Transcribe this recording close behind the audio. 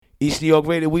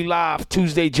EastNYRadio, we live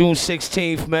Tuesday, June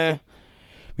 16th, man.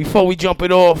 Before we jump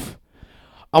it off,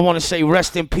 I want to say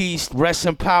rest in peace, rest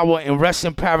in power, and rest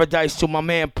in paradise to my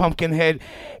man Pumpkinhead,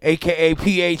 a.k.a.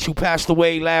 PH, who passed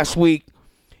away last week.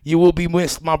 You will be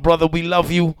missed, my brother. We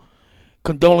love you.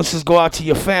 Condolences go out to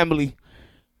your family.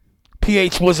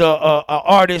 PH was a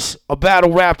artist, a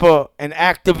battle rapper, an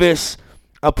activist,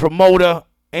 a promoter.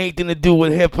 Anything to do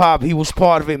with hip-hop, he was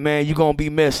part of it, man. You're going to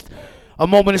be missed. A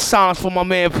moment of silence for my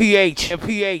man PH and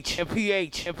PH and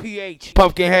PH and PH.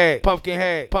 Pumpkinhead,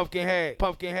 Pumpkinhead, Pumpkinhead,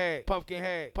 Pumpkinhead,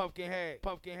 Pumpkinhead, Pumpkinhead, Pumpkinhead,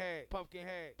 Pumpkinhead,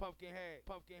 Pumpkinhead,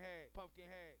 Pumpkinhead, Pumpkinhead,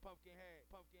 Pumpkinhead, Pumpkinhead,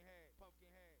 Pumpkinhead,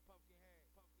 Pumpkinhead, Pumpkinhead.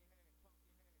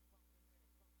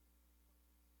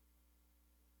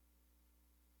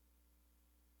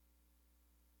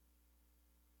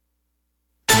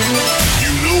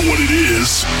 You know what it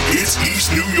is. It's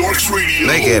East New York's radio.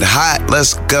 Make it hot.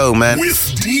 Let's go, man. With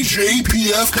DJ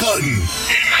PF Cuttin. In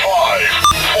 5,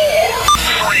 4,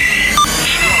 3,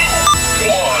 2,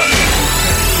 1.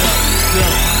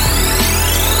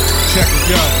 Check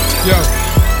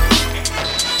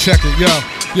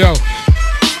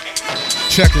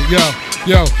it,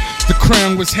 yo. The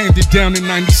crown was handed down in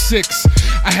 96.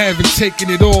 I haven't taken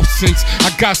it off since.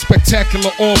 I got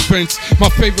spectacular offense. My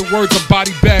favorite words are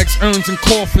body bags, urns, and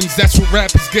coffins. That's what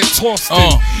rappers get tossed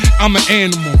in. I'm an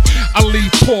animal. I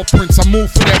leave paw prints. I move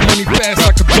for that money fast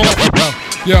like a dolphin.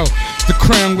 Yo, the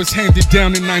crown was handed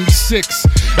down in 96.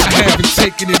 I haven't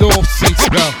taken it off since.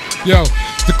 Yo,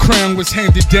 the crown was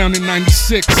handed down in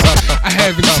 96. I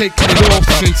haven't taken it off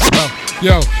since.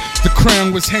 Yo, the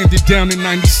crown was handed down in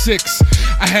 96.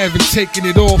 I haven't taken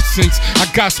it off since. I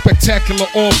got spectacular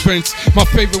offense. My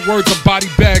favorite words are body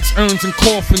bags, urns, and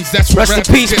coffins. That's what rest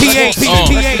in peace, PH.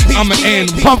 I'm an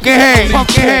animal. Pumpkinhead. I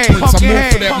move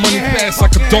for that money fast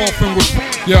like a dolphin.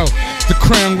 Yo, the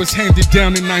crown was handed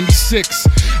down in 96.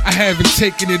 I haven't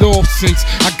taken it off since.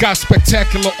 I got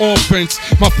spectacular offense.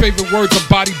 My favorite words are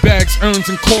body bags, urns,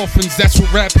 and coffins. That's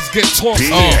what rappers get tossed.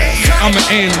 I'm an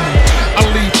animal. I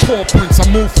leave paw prints. I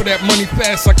move for that money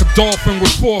fast like a dolphin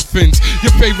with 4 fins.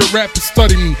 Your favorite rappers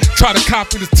study me, try to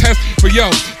copy the test, but yo,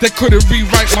 they couldn't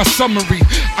rewrite my summary.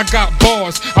 I got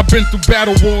bars, I've been through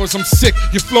battle wars. I'm sick,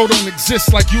 your flow don't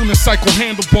exist like unicycle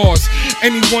handlebars.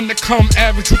 Anyone that come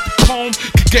average with the poem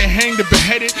could get hanged or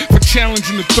beheaded for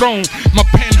challenging the throne. My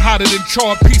pen hotter than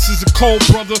charred pieces of coal,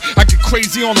 brother. I get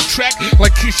crazy on the track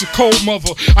like Keisha Cole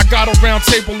mother. I got a round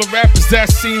table of rappers that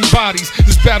seen bodies.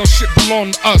 This battle shit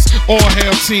belong to us. All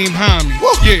hail Team Homie.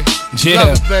 Yeah.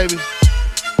 Love it, baby.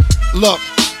 Look,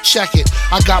 check it.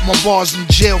 I got my bars in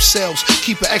jail cells.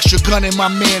 Keep an extra gun in my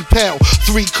man pal.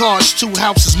 3 cars, 2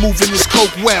 houses, moving this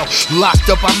coke well. Locked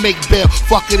up, I make bail.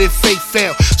 Fuck it if fate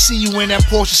fail. See you in that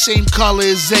Porsche, same color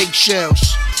as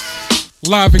eggshells.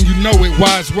 Live and you know it,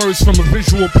 wise words from a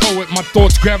visual poet. My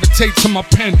thoughts gravitate to my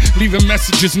pen, leaving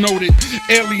messages noted.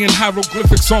 Alien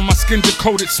hieroglyphics on my skin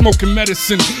decoded. Smoking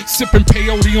medicine, sipping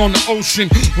peyote on the ocean.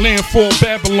 Landfall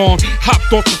Babylon,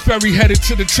 hopped off the ferry headed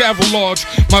to the travel lodge.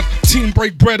 My team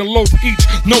break bread a loaf each,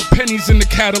 no pennies in the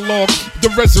catalog.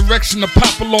 The resurrection of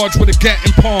Papa Lodge with a gat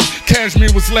and palm.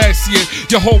 Cashmere was last year,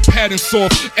 your whole pattern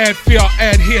soft. Add fear,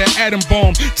 add here, atom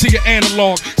bomb to your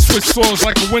analog. Switch swords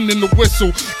like a wind in the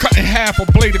whistle. Cut in half a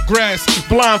blade of grass,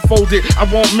 blindfolded, I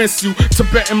won't miss you.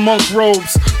 Tibetan monk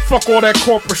robes, fuck all that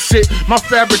corporate shit. My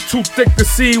fabric too thick to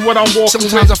see what I'm walking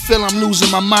Sometimes with. I feel I'm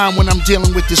losing my mind when I'm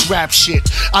dealing with this rap shit.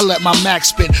 I let my Mac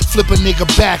spit, flip a nigga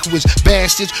backwards.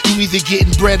 Bastards, you either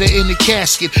getting bread or in the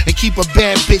casket. And keep a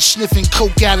bad bitch sniffing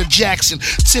coke out of Jackson.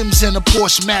 Tim's and a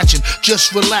Porsche matching,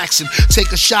 just relaxing.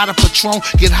 Take a shot of Patron,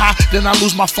 get high, then I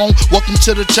lose my phone. Welcome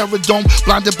to the Terror Dome,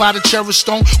 blinded by the Terror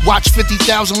Stone. Watch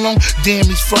 50,000 long, damn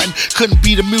he's frontin'. Couldn't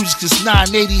be the music, cause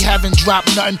 980 haven't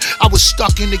dropped nothing. I was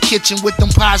stuck in the kitchen with them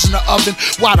pies in the oven.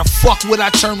 Why the fuck would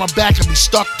I turn my back and be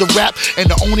stuck to rap? And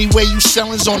the only way you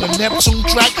selling's on the Neptune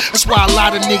track. That's why a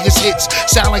lot of niggas hits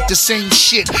sound like the same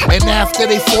shit. And after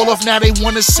they fall off, now they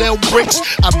wanna sell bricks.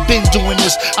 I've been doing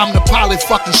this, I'm the pilot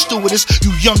fucking stewardess.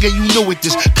 You young and you new at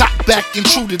this, cock back and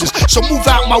true to this. So move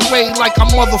out my way like I'm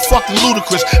motherfucking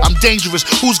ludicrous. I'm dangerous,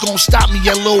 who's gonna stop me,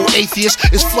 you little atheist?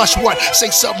 It's flush what?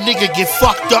 Say something, nigga, get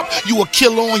fucked up. You a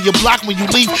killer on your block when you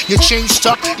leave, your chain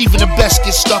stuck. Even the best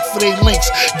get stuck for their links.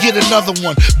 Get another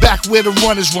one, back where the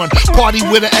runners run. Party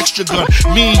with an extra gun.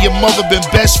 Me and your mother been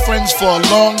best friends for a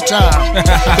long time.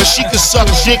 Cause she could suck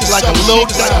dick like a little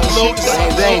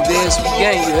dime. They ain't dance with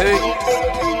gang, you heard?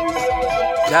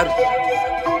 Got it.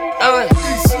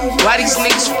 Why these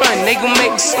niggas frontin'? They gon'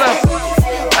 make me slump.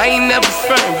 I ain't never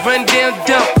frontin', run down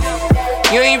dump.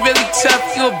 You ain't really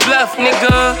tough, you a bluff,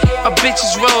 nigga. My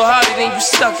bitches roll harder than you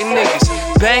suckin' niggas.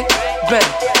 Bang, bang,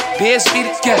 BSB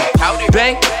the gang.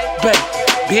 Bang, bang.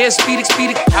 BSB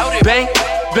the bang,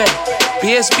 bang.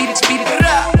 BSB the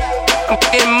I'm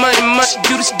getting money,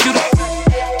 do this.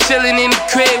 Chillin' in the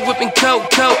crib, whipping coke.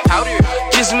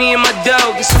 Just me and my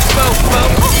dog, it's a fofo.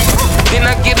 Then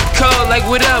I get a call like,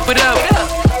 what up?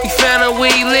 We found out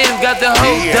where he live, got the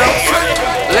whole dope.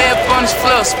 Lay up on his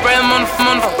floor, spray him on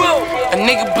the floor. A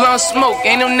nigga blowin' smoke,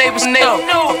 ain't no neighbors, no.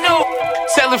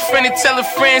 Tell a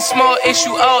friend, small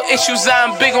issue, all issues,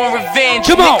 I'm big on revenge.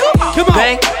 Come on.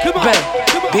 Bang, bang,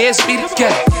 BSB the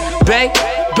gang. Bang,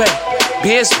 bang,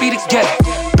 BSB the gang.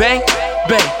 Bang,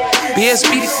 bang,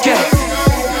 BSB the gang.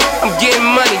 I'm getting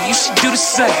money, you should do the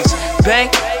same. Bang,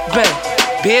 bang,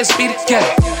 BSB the gang.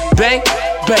 Bang,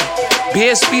 bang,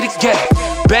 BSB the gang.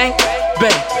 Bang,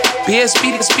 bang,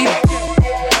 BSB the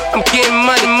I'm getting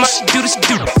money, you should do this.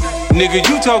 Nigga,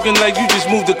 you talking like you just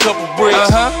moved a couple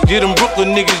bricks. Yeah, them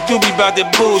Brooklyn niggas do be about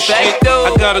that bullshit.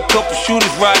 I got a couple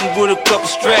shooters riding with a couple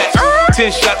straps.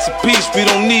 10 shots apiece, we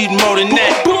don't need more than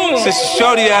that. Since a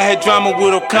shorty, I had drama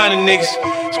with all kind of niggas.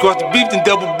 Squat the beef and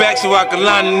double back so I could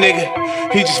line a nigga.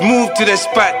 He just moved to that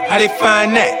spot, how they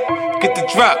find that? Get the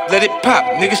drop, let it pop,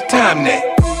 niggas time that.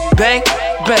 Bang,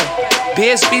 bang,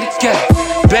 BSB the gang.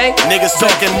 Bang. Niggas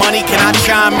talking money, can I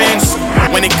chime in?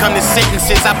 When it come to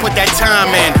sentences, I put that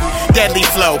time in. Deadly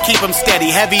flow, keep them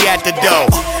steady, heavy at the dough.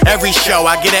 Every show,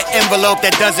 I get an envelope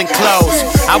that doesn't close.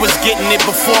 I was getting it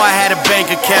before I had a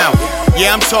bank account.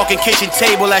 Yeah, I'm talking kitchen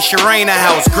table at Sharena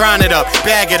house. Grind it up,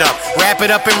 bag it up, wrap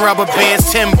it up in rubber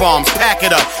bands, 10 bombs, pack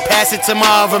it up, pass it to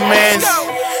my other mans.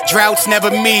 Droughts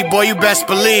never me, boy, you best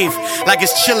believe. Like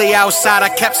it's chilly outside, I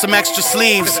kept some extra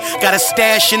sleeves. Got a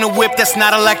stash in the whip that's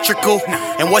not electrical.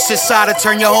 And what's inside to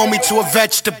turn your homie to a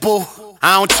vegetable?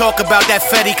 I don't talk about that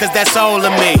Fetty cause that's old to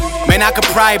me. Man, I could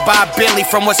probably buy a Bentley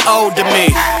from what's old to me.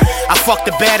 I fuck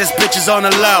the baddest bitches on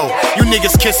the low. You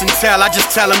niggas kiss and tell, I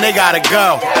just tell them they gotta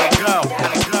go.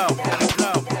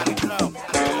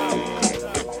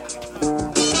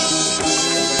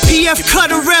 PF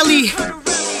Cuttarelli.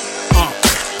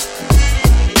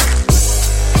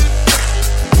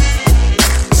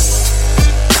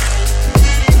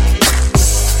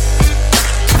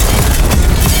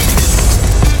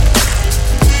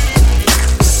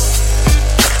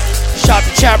 Shout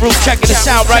to chat room checking us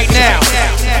out right now.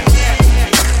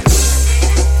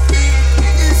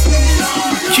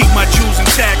 Keep my jewels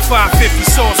intact, 550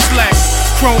 sauce black.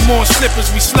 Chrome on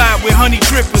slippers, we slide with honey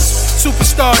drippers.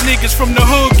 Superstar niggas from the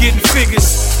hood getting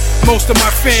figures. Most of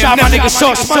my fam, shout my niggas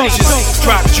sauce money.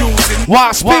 Drop jewels and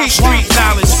Wais street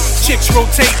knowledge. Chicks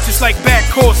rotate just like back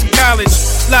course in college.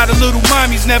 Lot of little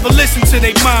mommies never listen to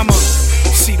they mama.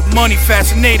 See the money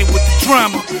fascinated with the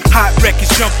drama. Hot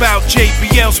records jump out,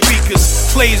 JBL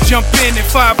speakers. Players jump in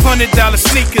 $500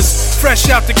 sneakers.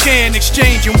 Fresh out the can,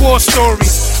 exchanging war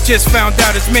stories. Just found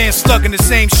out his man slugging the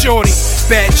same shorty.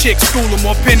 Bad chicks school him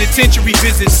on penitentiary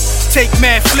visits. Take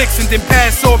mad flicks and then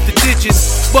pass off the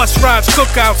digits. Bus rides,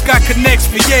 cookouts, got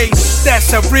connects for yay. That's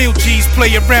how real G's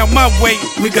play around my way.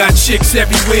 We got chicks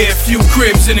everywhere, few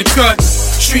cribs in the cut.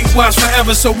 Streetwise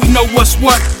forever, so we know what's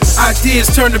what.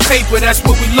 Ideas turn to paper, that's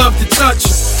what we love to touch.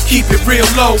 Keep it real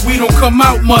low, we don't come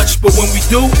out much. But when we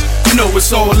do, you know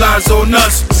it's all eyes on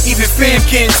us. Even fam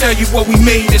can't tell you what we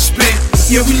made and spent.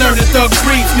 Yeah, we learned to thug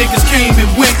brief, niggas came and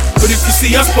went. But if you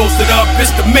see us posted up,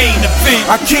 it's the main event.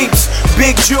 I keeps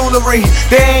big jewelry,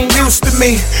 they ain't used to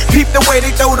me. Peep the way they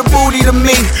throw the booty to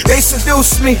me. They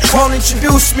seduce me, won't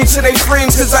introduce me to their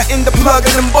friends. Cause I end up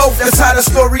plugging them both, that's how the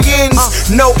story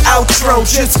ends. No outro,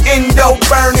 just endo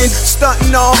burning.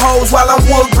 Stunting on hoes while I'm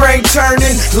wood grain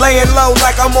turning. Laying low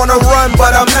like I'm on a run,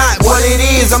 but I'm not what it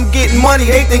is. I'm getting money,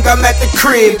 they think I'm at the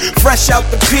crib. Fresh out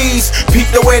the peas, peep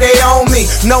the way they own me.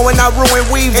 Knowing I ruin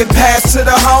weave and pass to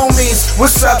the homies.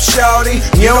 What's up, shawty?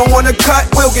 You don't wanna cut?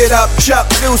 We'll get up, chuck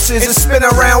deuces and spin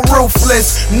around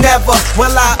ruthless. Never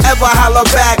will I ever holler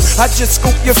back. I just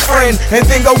scoop your friend and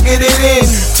then go get it in.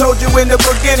 Told you in the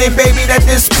beginning, baby, that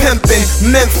this pimpin'.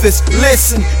 Memphis,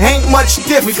 listen, ain't much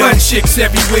different. We got chicks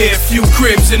everywhere, few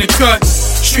cribs in the cut.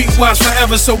 Streetwise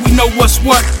forever, so we know what's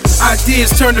what.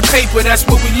 Ideas turn to paper, that's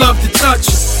what we love to touch.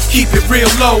 Keep it real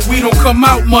low, we don't come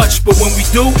out much. But when we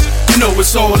do, you know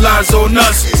it's all eyes on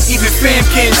us. Even fam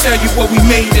can't tell you what we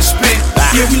made and spent.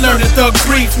 Yeah, we learned learned to thug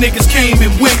brief, niggas came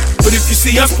and went. But if you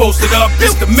see us posted up,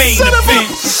 it's the main event.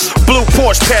 Blue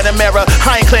Porsche Panamera,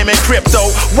 I ain't claiming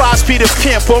crypto. Wise Peter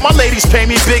Pimp, my ladies pay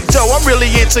me big dough. I'm really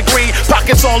into green,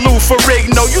 pockets on Lou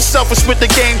Ferrigno. You selfish with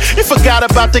the game, you forgot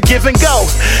about the give and go.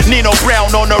 Nino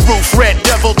Brown on the roof, red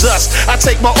devil dust. I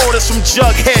take my orders from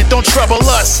Jughead, don't trouble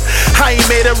us. I ain't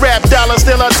made a rap dollar,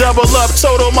 still I double up.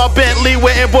 Total my Bentley,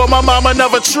 went and bought my mama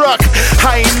another truck.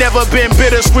 I ain't never been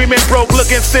bitter, screaming broke,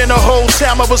 looking thin. The whole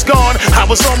time I was gone, I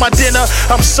was on my dinner.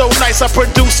 I'm so nice, I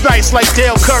produce nice like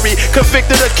Dale Curry.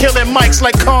 Convicted of killing mics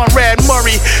like Conrad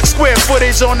Murray. Square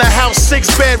footage on the house, 6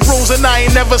 bedrooms, and I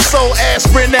ain't never sold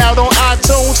aspirin out on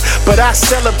iTunes. But I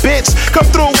sell a bitch, come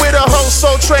through with a whole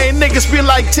soul train. Niggas be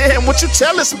like, damn, what you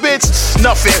tell us, bitch?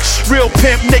 Nothing, real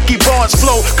pimp, Nicky Barnes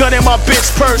flow. Gun in my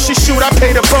bitch purse, she shoot, I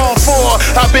pay the bond for.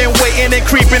 I've been waiting and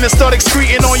creeping and start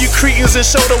excreting on you cretins and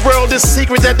show the world this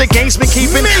secret that the gang's been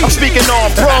keeping. I'm speaking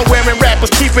on bra wearing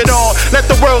rappers, keep it on. Let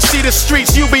the world see the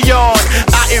streets you be on.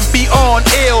 I am beyond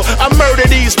ill, I murder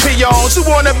these peons. Who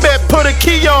wanna bet, put a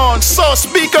key on, so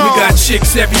speak on. We got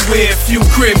chicks everywhere, few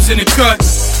cribs in the cut.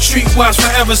 Streetwise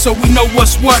forever, so we know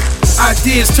what's what.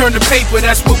 Ideas turn to paper,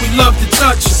 that's what we love to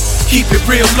touch. Keep it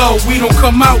real low, we don't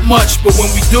come out much, but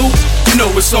when we do, you know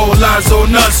it's all eyes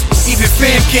on us. Even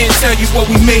fam can't tell you what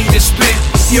we made and spent.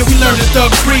 Yeah, we learned to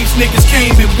thug brief, niggas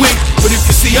came and went. But if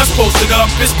you see us posted up,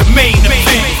 it's the main event.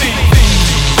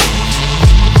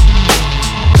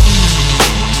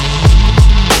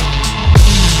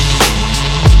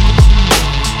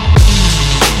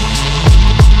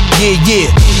 Yeah,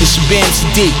 it's Shabaam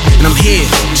Sahdeeq, and I'm here,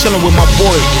 chilling with my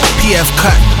boy, PF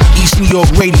CUTTIN, East New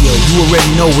York Radio, you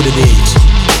already know what it is.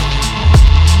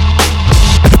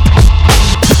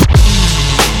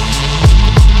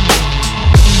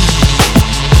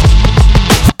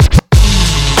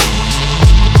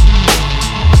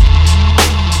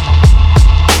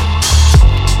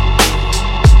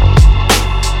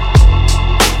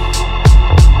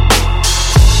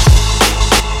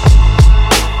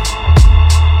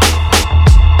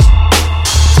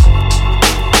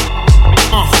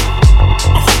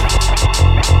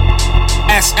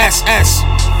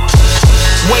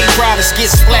 Wave riders get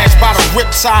splashed by the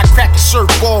riptide, crack the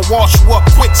surfboard, wash you up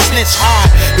quick, snitch high.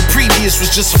 The previous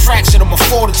was just a fraction of my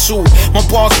fortitude. My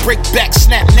bars break back,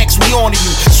 snap next, we on to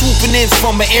you. Swooping in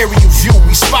from an aerial view,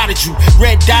 we spotted you,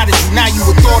 red dotted you, now you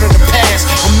a thought of the past.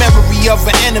 A memory of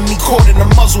an enemy caught in a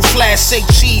muzzle flash. Say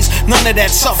cheese, none of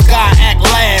that tough guy act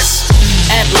last.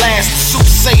 At last, the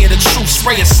soothsayer, the truth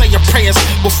sprayer, say your prayers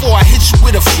before I hit you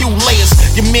with a few layers.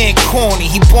 Your man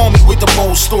corny, he bore me with the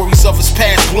old stories of his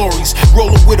past glories,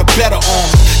 rolling with a better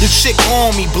arm. Your chick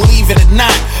on me, believe it or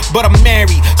not, but I'm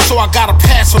married, so I gotta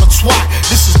pass on a twat.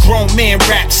 This is grown man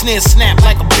rap, snare snap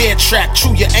like a bear trap.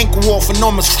 Chew your ankle off,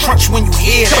 enormous crunch when you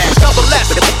hear that.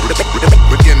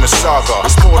 Begin the saga,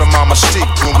 it's more than my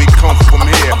mistake when we come from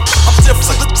here. I'm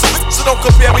different, so don't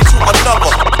compare me to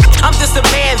another. I'm just a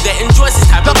man that enjoys this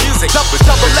type of music.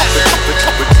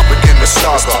 Begin the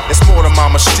saga, it's more than my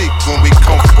mistake when we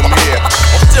come from here.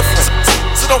 I'm different,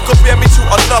 so don't compare me to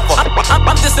another.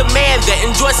 I'm just a man that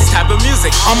enjoys this type of music.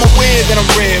 I'm aware that I'm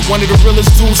rare, one of the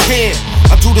realest dudes here.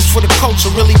 I do this for the culture,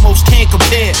 really most can't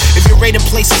compare. If your rating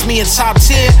places me in top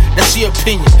tier, that's your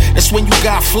opinion. That's when you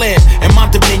got flair. In my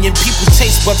dominion, people's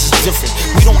taste buds is different.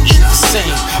 We don't eat the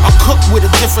same. I cook with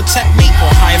a different technique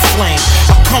on higher flame.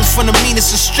 I come from the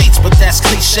meanest of streets, but that's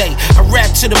cliche. I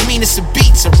rap to the meanest of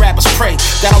beats, and rappers pray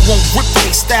that I won't rip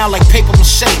their style like paper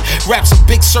mache. Rap's a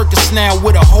big circus now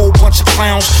with a whole bunch of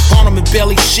clowns. Ornament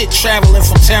belly shit traveling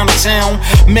from town to town.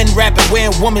 Men rapping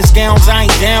wearing women's gowns,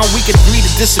 I ain't down. We can agree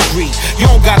to disagree. You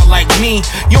don't gotta like me,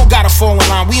 you don't gotta fall in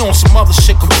line. We on some other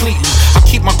shit completely. I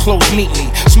keep my clothes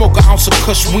neatly, smoke an ounce of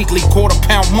kush weekly, £quarter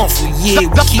monthly. Yeah,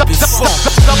 we keep it fun.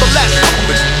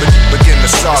 Begin the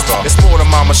saga, it's more than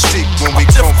my mistake when we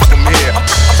come from here.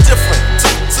 I'm different,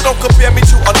 so don't compare me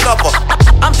to another.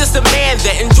 I'm just a man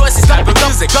that enjoys this type of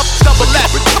music.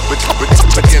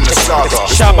 Begin the saga.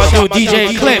 Shout out to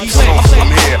DJ Clips. I'm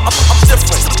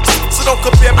different, so don't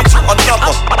compare me to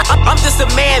another. I'm just a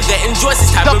man that enjoys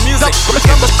this type of music.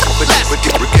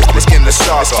 Begin the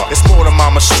saga, it's more than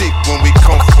my mistake when we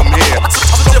come from here.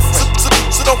 I'm different,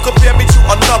 so don't compare me to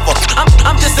another.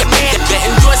 I'm just a man that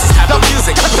enjoys this type of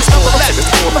music. It's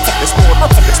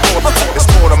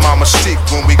more than my mistake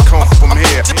when we come from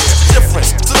here. It's different,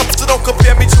 so don't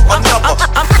compare me to another.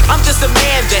 I'm just a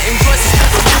man that enjoys this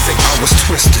type of music. I was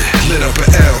twisted, lit up an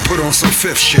L. put on some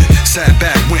fifth shit. Sat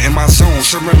back, went in my zone,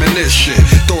 some reminisce shit.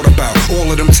 Thought about all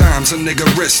of them times a nigga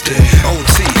risked it.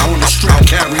 OT on the street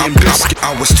carrying biscuit.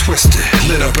 I was twisted,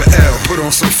 lit up an L, put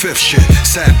on some fifth shit.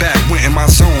 Sat back, went in my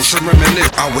zone, some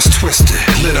reminisce. I was twisted,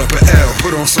 lit up an L,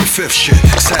 put on some fifth shit.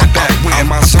 Sat back, went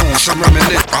in my zone, some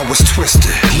reminisce. I was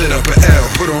twisted, lit up an L,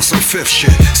 put on some fifth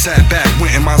shit. Sat back,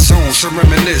 went in my zone, some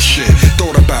reminisce shit.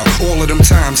 Thought about all of them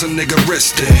times a nigga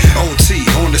risked it. OT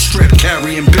on the strip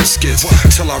carrying biscuits.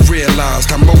 Till I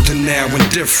realized I'm older now and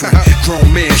different. Grown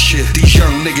man shit, these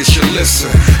young niggas should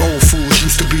listen. Old fools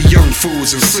used to be young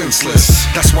fools and senseless.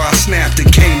 That's why I snapped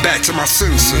and came back to my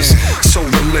senses. So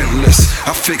relentless,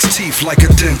 I fix teeth like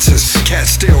a dentist.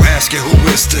 Cats still asking who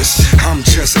is this? I'm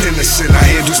just innocent, I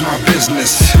handles my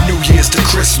business. New Year's to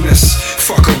Christmas,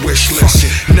 fuck a wish list.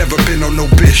 Never been on no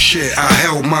bitch shit, I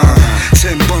held mine.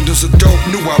 10 bundles of dope,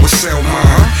 knew I would sell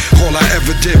mine. All I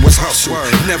ever did was hustle,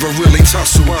 never really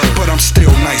tussle, but I'm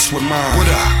still nice with mine. What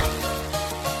up?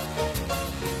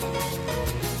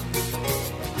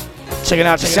 Checking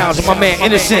out the sounds of my man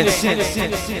Innocent,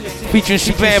 featuring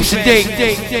Shabaam,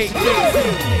 Sahdeeq.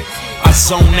 I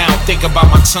zone out, think about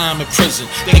my time in prison.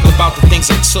 Think about the things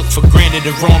I took for granted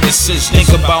and wrong decisions. Think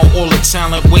about all the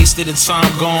talent wasted and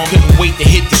time gone. Couldn't wait to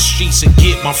hit the streets and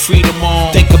get my freedom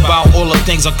on. Think about all the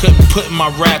things I couldn't put in my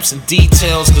raps and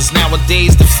details. Cause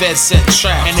nowadays the feds set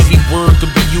traps, and every word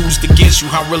could be used against you.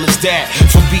 How real is that?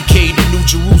 From BK to New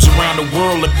Jerusalem, around the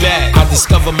world and back. I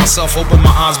discovered myself, opened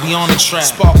my eyes beyond the trap.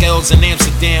 Spark L's in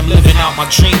Amsterdam, living out my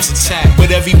dreams intact.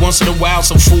 But every once in a while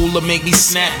some fool will make me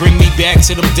snap. Bring me back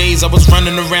to them days I was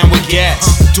running around with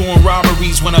gas, doing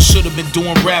robberies when I should have been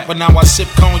doing rap. But now I sip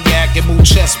cognac and move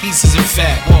chess pieces in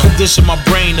fact. Condition my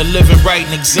brain to living right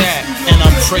and exact, and I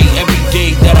pray every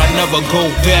day that I never go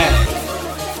back.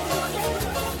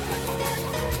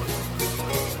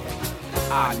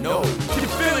 I know. You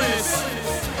feel this?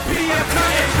 PM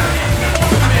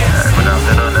Good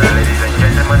afternoon, ladies and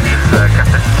gentlemen. This is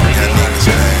Captain speaking.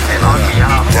 And on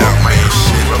behalf of my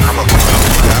crew, welcome aboard.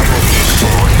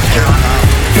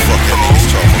 Fuck that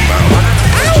niggas talking about.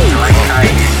 Like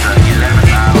time is 11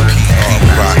 hours.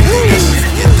 Rock,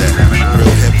 get that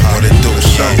real hip hop. What it do,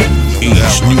 son?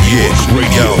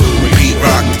 EastNYRadio. Pete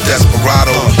Rock, the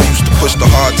Desperado. Used to push the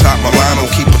hard top Milano.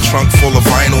 Keep a trunk full of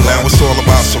vinyl. Now it's all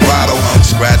about Serato.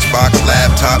 Scratch box,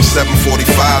 laptop, 745.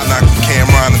 Knock the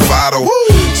camera and Vado.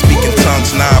 Speaking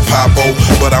tongues, non-popo.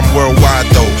 But I'm worldwide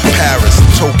though. Paris,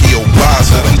 Tokyo,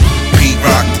 Basel. Pete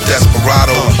Rock, the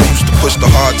Desperado. Used to push the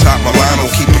hard top Milano.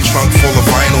 Keep a trunk full of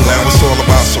vinyl. Now it's all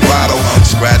about Serato.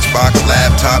 Scratch box,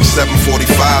 laptop, 745.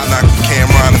 Knock the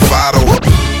camera and Vado.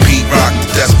 Pete Rock, the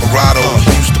Desperado.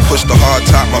 Used to push the hard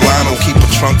top Milano. Keep a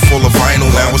trunk full of vinyl.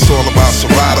 Now it's all about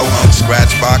Serato.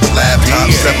 Scratch box, laptop,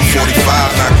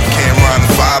 745. Knock the camera and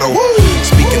Vado.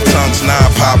 Speaking tongues,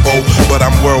 non-popo. But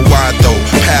I'm worldwide though.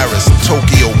 Paris,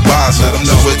 Tokyo, Basel,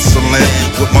 Switzerland.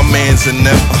 With my mans in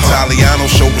them. Italiano,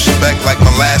 show respect like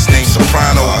my last name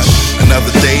Soprano.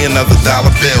 Another day, another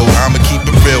dollar bill. I'ma keep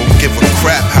it real, give a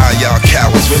crap how y'all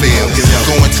cowards feel.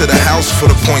 Going to the house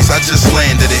for the points, I just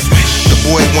landed it. The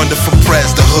boy wonder for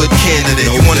press, the hood candidate.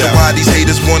 You wonder why these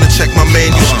haters wanna check my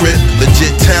manuscript?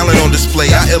 Legit talent on display,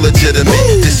 I illegitimate.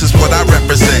 This is what I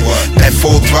represent. That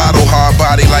full throttle, hard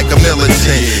body like a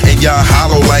militant. And y'all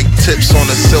hollow like tips on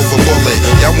a silver bullet.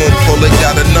 Y'all won't pull it,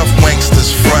 got enough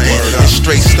wanksters frontin'. And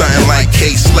straight stuntin' like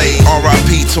K-Slade.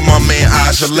 R.I.P. to my man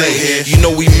Ajale. You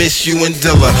know we miss you and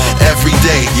Dilla every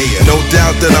day. No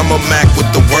doubt that I'm a Mac with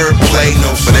the wordplay.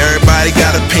 But everybody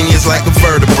got opinions like a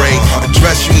vertebrae.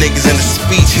 Address you niggas in the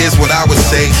speech, here's what I would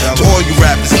say. To all you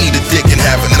rappers, eat a dick and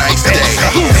have a nice day.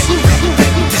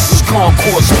 This is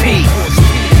Concourse P.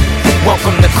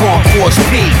 Welcome to Concourse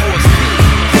P.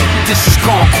 This is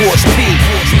Concourse P.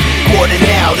 Order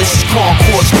now, this is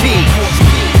Concourse P.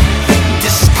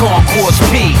 This is Concourse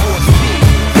P.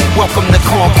 Welcome to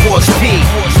Concourse P.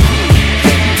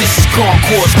 This is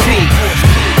Concourse P.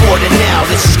 Order now,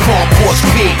 this is Concourse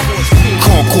P.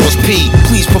 Concourse P,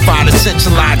 please provide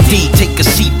essential ID. Take a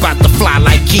seat, bout to fly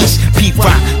like geese.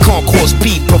 P-Rock, Concourse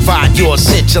P, provide your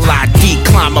essential ID.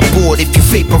 Climb aboard if you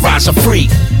vaporize are free.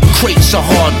 Crates are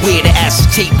hardware to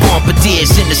acetate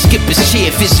bombardiers in the skipper's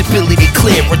chair. Visibility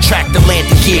clear, retract the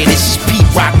landing gear. This is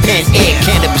P-Rock, pen air,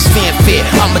 cannabis fanfare.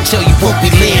 I'ma tell you what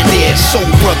we land there. Soul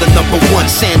brother number one,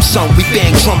 Samsung. We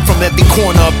bang drum from every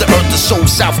corner of the earth to Seoul,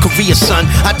 South Korea, son.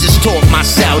 I just taught my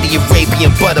Saudi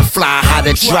Arabian butterfly how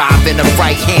to drive in the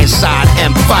right hand side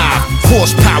M5.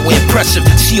 Horsepower impressive,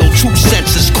 CO2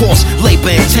 sensors, cost, labor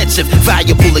intensive,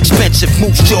 valuable, expensive.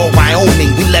 Moose Jaw,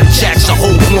 Wyoming. We left Jackson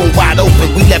whole blown wide open.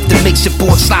 We left the mixing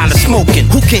board slider smoking.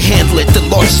 Who can handle it? The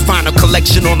largest vinyl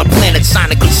collection on the planet.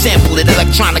 Sonically sample it,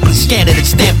 electronically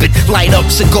rampant. Light up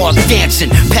cigars dancing,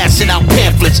 passing out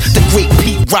pamphlets. The great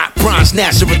Pete Rock, Bronze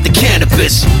Nazareth, the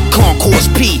cannabis. Concourse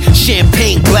P,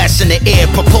 champagne glass in the air,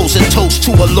 proposing toast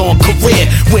to a long career.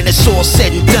 When it's all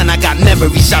said and done, I got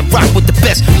memories. I rock with the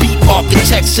best beat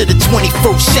architects of the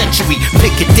 21st century.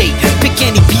 Pick a date, pick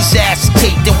any piece of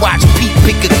acetate, then watch Pete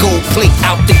pick a gold plate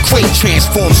out the crate.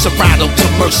 Transform Serato to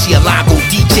Murcielago,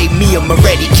 DJ Mia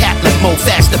Moretti, Catlin Mo,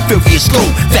 Fast and Furious, go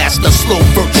fast or slow,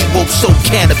 virtuoso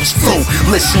cannabis flow.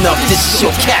 Listen up, this is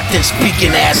your captain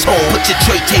speaking, asshole. Put your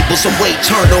tray tables away,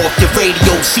 turn off your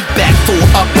radio, seat back, full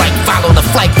upright, follow the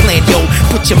flight plan, yo.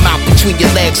 Put your mouth between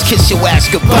your legs, kiss your ass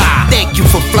goodbye. Thank you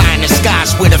for flying the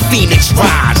skies where the phoenix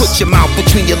rise. Put your mouth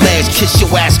between your legs, kiss your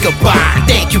ass goodbye.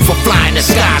 Thank you for flying the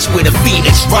skies where the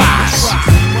phoenix rise.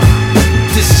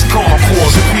 This is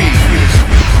Concourse P.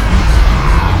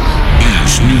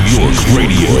 East New York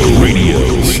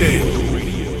Radio. Shit.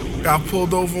 Got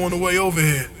pulled over on the way over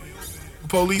here.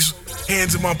 Police,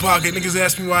 hands in my pocket. Niggas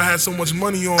asked me why I had so much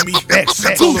money on me. I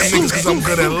told them niggas cause I'm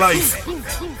good at life.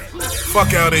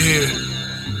 Fuck out of here.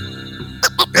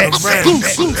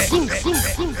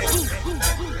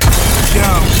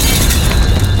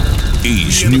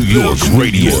 East New York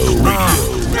Radio.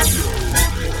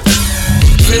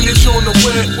 Vintage on the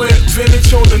wet,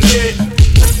 vintage on the net.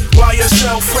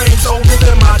 YSL frames older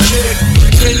than my dick.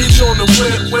 Vintage on the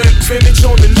wet, vintage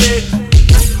on the net.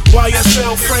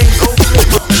 YSL frames older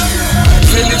than my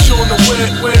vintage on the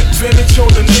wet, vintage on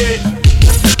the net.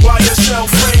 YSL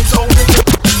frames older than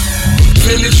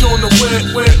vintage on the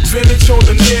wet, vintage on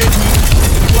the net.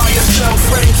 YSL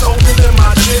frames older than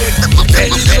my dick.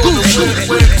 Vintage on the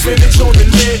wet, vintage on the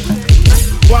net.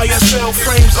 YSL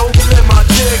frames older than my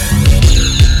dick.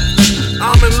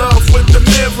 I'm in love with the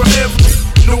mirror.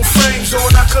 New frames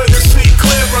on, I couldn't see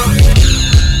clearer.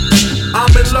 I'm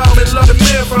in love with the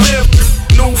mirror.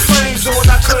 New frames on,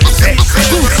 I couldn't see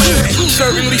clearer.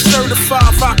 Certainly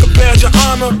certified, vodka badge of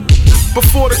honor.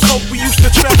 Before the coke, we used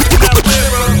to traffic that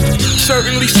mirror.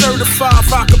 Certainly certified,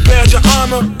 vodka badge of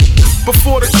honor.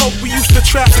 Before the coke, we used to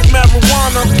traffic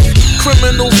marijuana.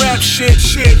 Criminal rap shit,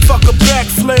 fuck a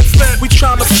backflip. We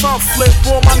tryna front flip,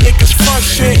 all my niggas front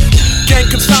shit. Gang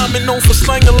consignment, known for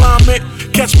slang alignment.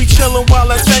 Catch me chillin' while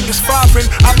that thing is firing.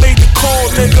 I made the call,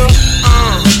 nigga.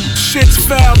 Shit's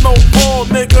foul, no ball,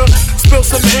 nigga. Spill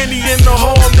some Henny in the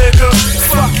hall, nigga.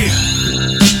 Fuck it.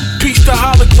 Piece the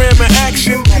hologram in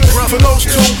action. For those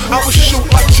two, I would shoot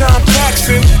like John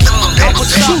Paxson. I would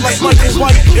shot like Michael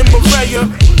White in Maria.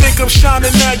 Think I'm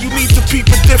shining now, you need to peep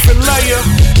a different layer.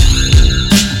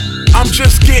 I'm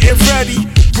just getting ready.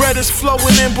 Bread is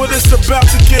flowing in, but it's about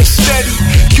to get steady.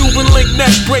 Cuban link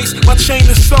neck brace, my chain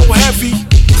is so heavy.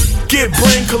 Get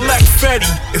brain, collect fatty,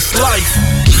 it's life.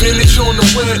 Vintage on the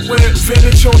wet,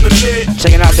 vintage on the net.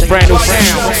 Checking out the brand new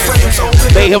sound.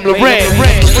 Bay him the red.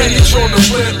 Vintage on the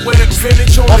wet,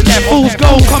 vintage on the net. Off that Fool's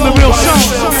Gold coming real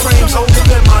soon. Frames older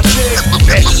than my dick.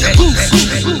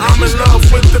 I'm in love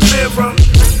with the mirror.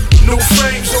 New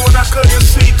frames on, I couldn't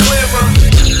see clearer.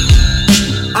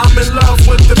 I'm in love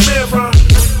with the mirror.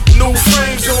 New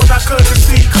frames on, I couldn't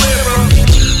see clearer.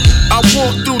 I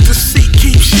walk through the seat,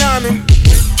 keep shining.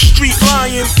 Street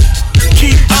lying,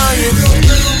 keep iron.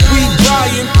 We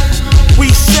buying, we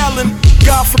selling.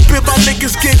 God forbid my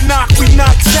niggas get knocked, we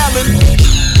not telling.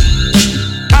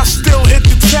 I still hit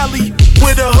the telly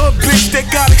with a hood bitch that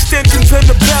got extensions in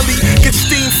the belly. Get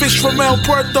steamed fish from El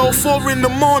Puerto, 4 in the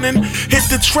morning. Hit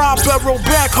the tri-barrel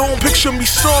back home, picture me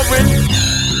soaring.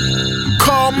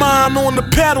 Call mine on the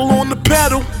pedal, I'm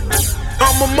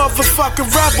a motherfucking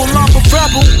rebel, I'm a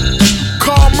rebel.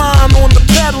 Call mine on the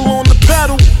pedal,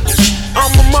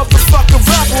 I'm a motherfucking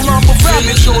rebel, I'm a rebel.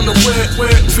 Vintage on the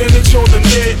wet, vintage on the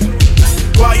net.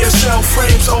 YSL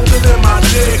frames older than my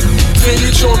dick.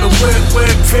 Vintage on the wet,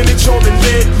 vintage on the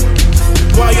net.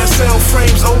 YSL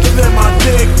frames older than my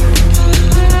dick.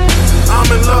 I'm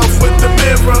in love with the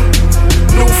mirror.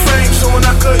 New frames on,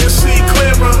 I couldn't see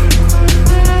clearer.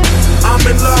 I'm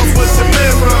in love with the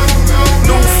mirror.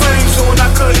 New frames on, I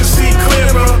couldn't see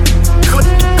clearer.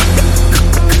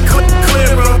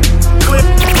 Clearer.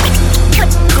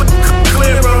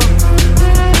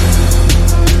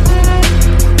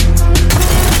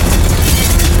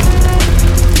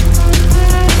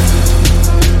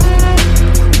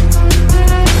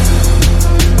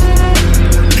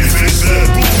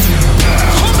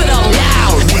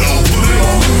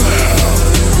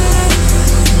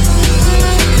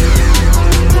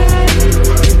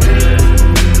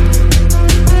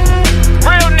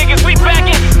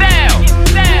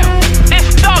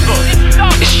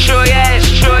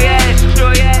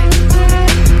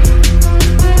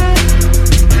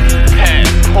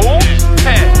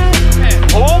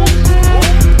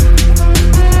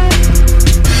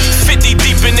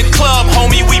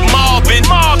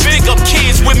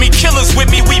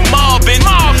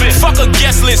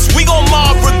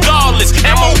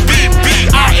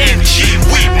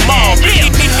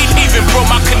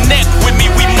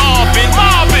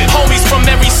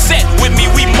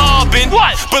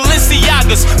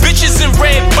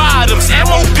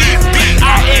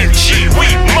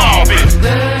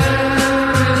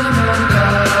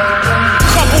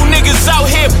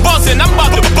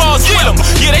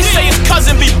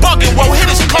 and be bugging, whoa, hit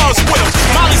his cars with him.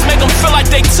 Mollies make him feel like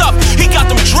they tough. He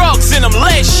got them drugs in him,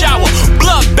 lead shower,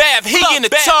 bloodbath, he in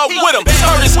the tub with him.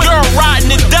 Heard his girl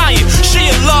riding and dying,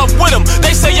 she in love with him.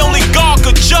 They say only God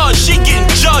could judge, she getting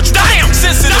judged. Damn,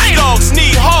 sensitive dogs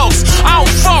need hugs, I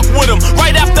don't fuck with him.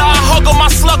 Right after I hug him,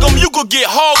 I slug him, you could get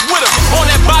hugged with him. On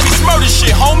that body's murder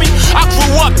shit, homie, I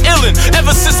grew up illin'.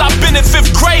 Ever since I've been in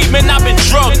 5th grade, man, I've been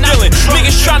drug dealing.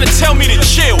 Niggas trying to tell me to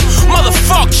chill,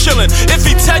 motherfuck chillin'. If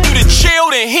he tell you to chill,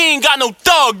 then he ain't got no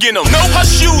thug in him. No, her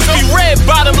shoes be red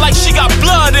bottom like she got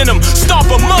blood in them.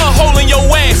 Stomp a mud hole in your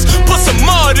ass, put some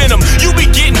mud in them. You be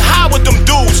getting high with them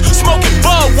dudes, smoking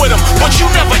bud with them, but you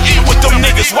never eat with them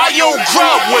niggas. Why you don't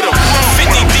grub with them?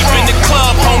 50 deep in the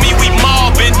club, homie, we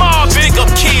mobbing. Pick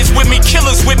up kids with me,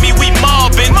 killers with me, we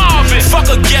mobbing. Fuck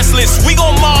a guest list, we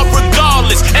gon' mob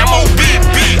regardless.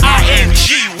 M.O.P.P.I.N.G,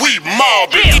 we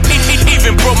mobbing.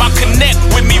 Even bro, my connect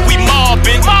with me, we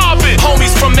mobbing.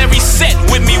 Homies from every set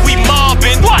with me, we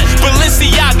mobbing.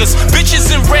 Balenciagas,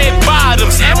 bitches in red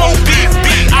bottoms.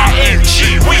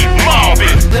 M.O.P.P.I.N.G, we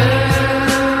mobbing.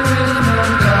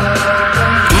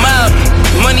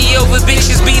 Money over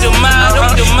bitches be the motto.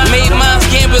 Made moms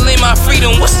gambling my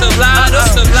freedom. What's the lotto?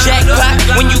 Jackpot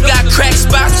when you got crack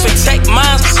spots. Protect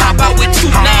moms. Hop out with 2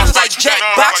 9s like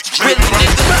Jackbox. Really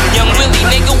nigga, young Willie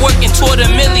nigga working toward a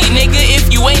milli nigga.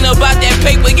 If you ain't about that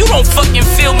paper, you don't fucking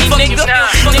feel me nigga.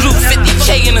 Blue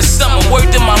 50K in the summer, word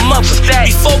to my mother.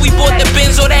 Before we bought the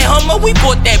Benz or that Hummer, we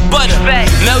bought that butter.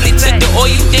 Melted to the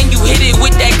oil, then you hit it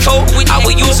with that coke. I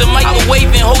would use a microwave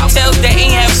in hotels that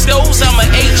ain't have stoves. I'm a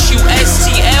HUSTLER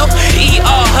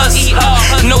hustler.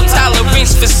 No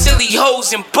tolerance for silly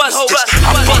hoes and busters.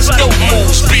 I bust dope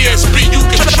moves, BSB, you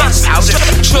can trust it.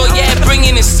 Troy, yeah,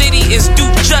 bringing the city is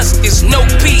due justice, no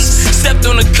peace. Stepped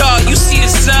on the car, you see the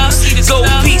sign,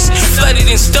 gold piece, flooded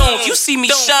in stones. You see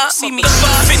me shine, 50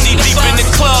 deep in the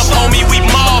club, homie, we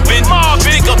mobbing.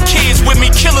 Pick up kids with me,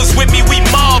 killers with me, we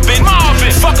mobbing.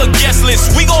 Fuck a guest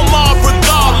list, we gon' mob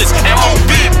regardless.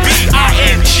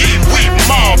 M.O.P.P.I.N.G, we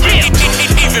mobbing.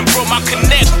 Even bro, my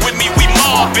connect with me, we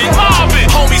mobbing.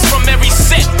 Homies from every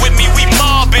set with me, we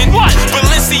mobbing.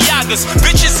 Balenciagas,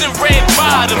 bitches in red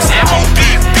bottoms.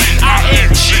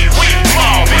 M.O.P.P.I.N.G, we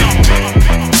mobbing.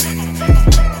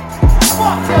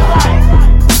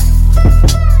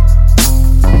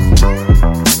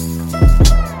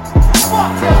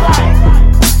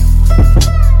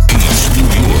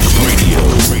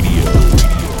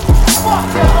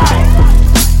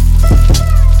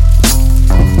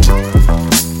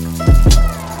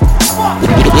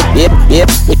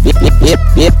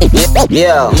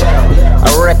 Yeah, I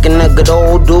reckon a good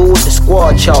old dude, the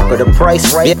squad chalker, the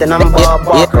price right, then I'm Bob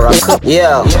Barker. I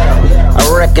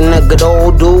reckon a good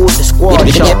old dude, the squad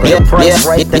chalker, the price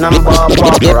right, then I'm Bob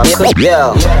Barker. I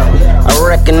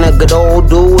reckon a good old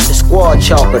dude, the squad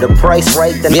chalker, the price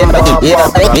right, then I'm Bob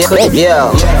Barker.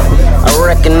 I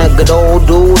reckon a good old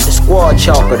dude, the squad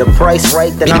chalker, the price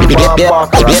right, then I'm Bob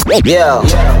Barker.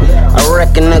 I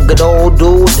reckon a good old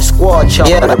dude, the squad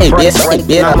chalker, the price right,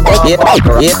 then I'm Bob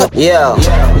Barker.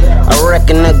 I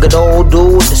reckon a good old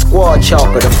dude, the squad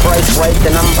chalker, the price right,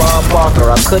 then I'm Bob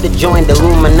Barker. I could've joined the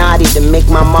Illuminati to make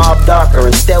my mob darker.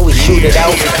 Instead we shoot it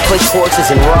out, click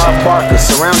horses and rob Parkers.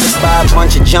 Surrounded by a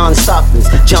bunch of John Stocktons,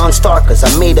 John Starkers. I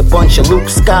made a bunch of Luke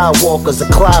Skywalkers, a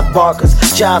Clive Barkers,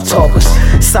 jive talkers.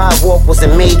 Sidewalk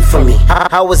wasn't made for me.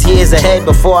 I was years ahead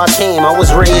before I came. I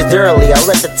was raised early, I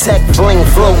let the tech fling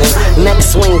floating, neck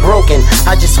swing broken.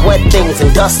 I just wet things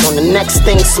and dust on the next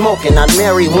thing smoking. I'd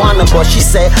marry Wanda, but she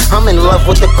said I'm in love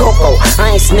with the cocoa.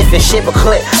 I ain't sniffing shit but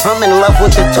clip, I'm in love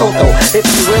with the Toto. If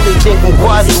you really think I'm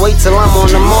quasi, wait till I'm on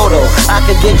the moto. I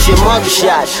could get your mug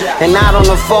shot and not on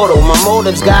the photo. My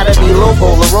motives gotta be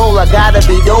local, the roll I gotta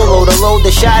be dolo. To load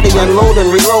the shotty, unload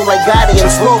and reload like Gotti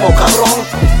and slow-mo, cabrón.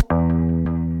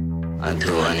 I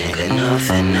do a nigga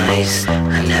nothing nice.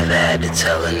 I never had to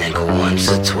tell a nigga once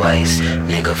or twice.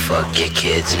 Nigga, fuck your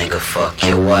kids, nigga, fuck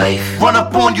your wife. Run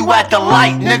up on you at the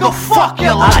light, nigga, fuck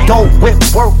your life. I don't whip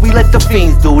work, we let the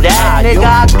fiends do that, nigga.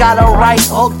 I got a right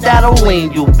hook that'll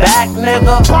lean you back,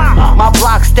 nigga. My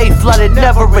block stay flooded,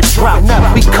 never a drought.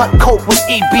 We cut coke with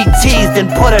EBTs, then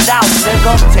put it out,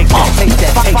 nigga. Take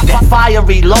that. Fire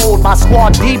reload, my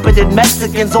squad deeper than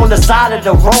Mexicans on the side of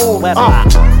the road.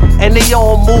 And they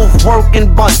all move work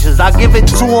in bunches. I give it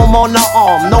to him on the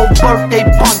arm, no birthday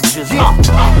punches.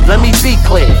 Let me be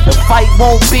clear, the fight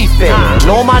won't be fair. And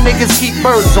all my niggas keep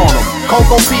birds on them.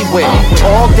 Coco beware.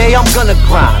 All day I'm gonna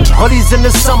grind. Hoodies in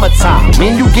the summertime.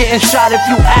 Mean you getting shot if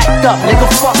you act up, nigga.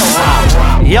 Fuck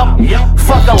around. Yup.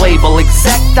 Fuck a label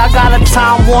exec. I got a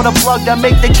Time Warner plug that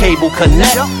make the cable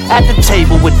connect. At the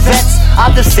table with vets,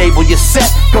 I'll disable your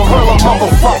set. Gorilla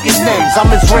motherfucking names.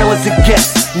 I'm as real as it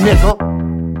gets, nigga.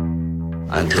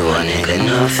 I do a nigga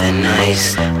nothing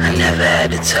nice. I never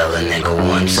had to tell a nigga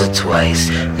once or twice.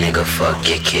 Nigga, fuck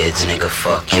your kids, nigga,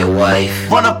 fuck your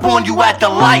wife. Run up on you at the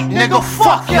light, nigga,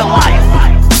 fuck your life.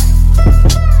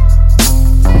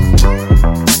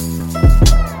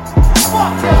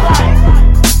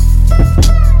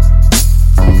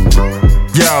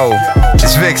 Yo,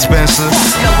 it's Vic Spencer,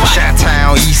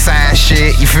 Chi-Town, Eastside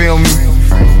shit, you feel me?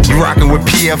 You rockin' with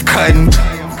PF CUTTIN,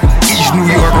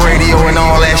 EastNYRadio and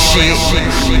all that shit.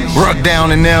 Ruck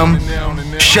down in them,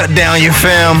 shut down your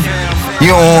film. You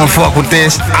don't wanna fuck with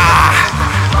this.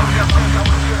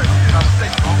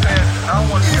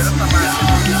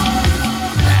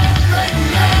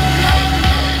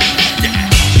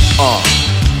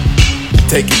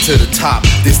 Take it to the top,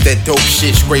 this that dope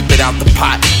shit, scrape it out the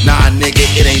pot. Nah nigga,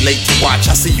 it ain't late to watch.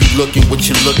 I see you looking with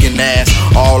your looking ass.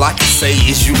 All I can say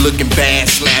is you looking bad,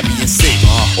 slappy and sick.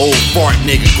 Old fart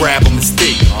nigga, grab him and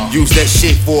stick. Use that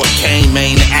shit for a cane,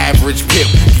 man, the average pimp.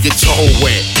 Get your hole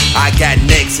wet. I got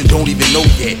next and don't even know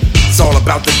yet. It's all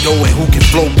about the dough and who can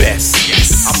flow best.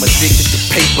 Yes. I'm addicted to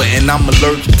paper and I'm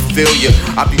allergic to failure.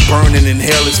 I be burning in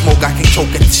hell and smoke, I can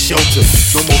choke at the shelter.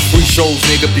 No more free shows,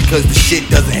 nigga, because the shit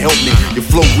doesn't help me. Your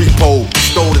flow repo,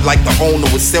 stole it like the owner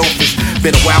was selfish.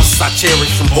 Been a while since I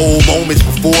cherished some old moments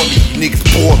before me. You niggas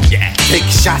bore me. Take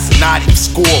shots and not even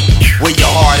score. Where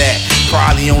your heart at?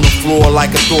 Probably on the floor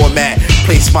like a doormat.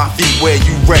 Place my feet where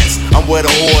you rest. I'm where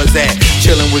the whore's at.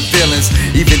 Chilling with villains.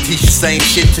 Even teach the same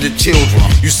shit to the children.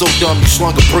 You so dumb you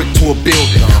slung a brick to a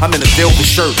building. I'm in a velvet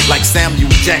shirt like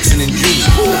Samuel Jackson and Juice.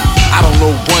 I don't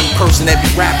know one person that be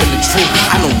rapping the truth.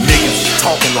 I know niggas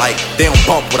talking like they don't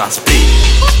bump what I spit.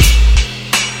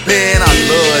 Man, I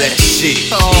love that shit.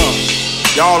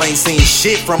 Y'all ain't seen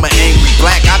shit from an angry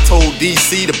black. I told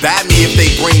DC to bat me if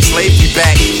they bring slavery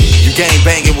back. You gang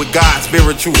banging with God,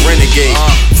 spiritual renegade.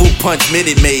 Fruit punch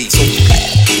Minute Maid. So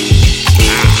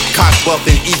cock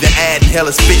buffing, even adding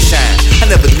hella spit shine.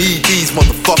 I never need these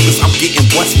motherfuckers, I'm getting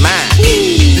what's mine.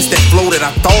 This that flow that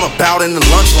I thought about in the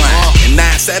lunch line. And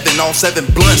 9-7, all 7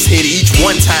 blunts hit each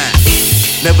one time.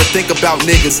 Never think about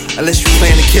niggas unless you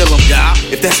plan to kill them.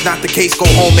 If that's not the case, go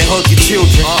home and hug your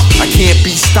children. I can't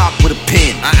be stopped with a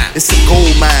pen. It's a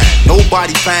gold mine.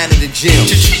 Nobody finding the gym.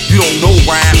 You don't know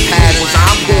rhyme patterns.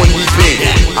 I'm going deep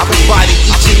in. I can body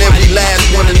each and every last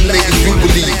one of the niggas you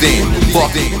believe in.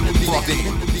 Fuck it.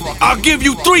 I'll give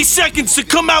you 3 seconds to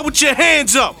come out with your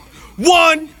hands up.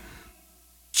 1,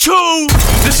 2.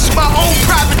 This is my own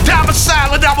private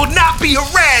domicile and I will not be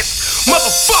harassed,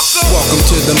 motherfucker. Welcome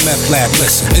to the Meth Lab.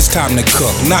 Listen, it's time to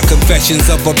cook. Not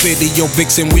confessions of a video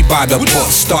vixen. We buy the book.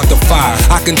 Start the fire.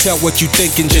 I can tell what you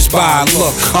thinking just by a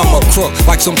look. I'm a crook,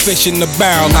 like some fish in the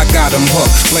barrel. I got them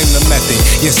hooked. Blame the method.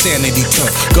 Your sanity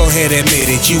took. Go ahead, admit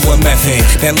it. You a meth head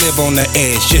that live on the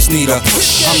edge. Just need a.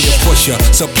 I'm your pusher,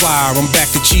 supplier. I'm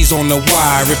back to cheese on the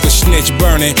wire. If a snitch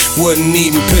burning, wouldn't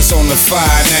even piss on the fire.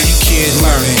 Now you kids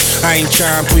learning. I ain't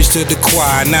trying to preach to the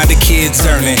choir. Now the kids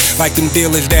earning. Like them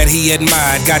dealers that he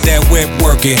admired. Got that whip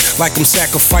working. Like I'm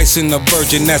sacrificing a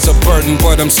virgin. That's a burden,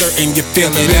 but I'm certain you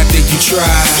feel it after you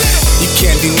try. You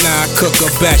can't deny cook a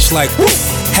batch like woo.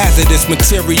 Hazardous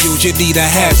materials, you need a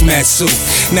hazmat suit.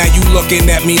 Now you looking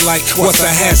at me like, what's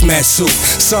a hazmat suit?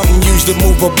 Something used to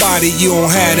move a body, you don't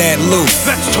have that loot.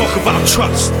 Let's talk about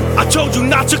trust. I told you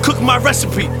not to cook my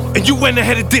recipe, and you went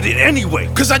ahead and did it anyway.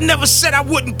 Cause I never said I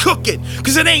wouldn't cook it.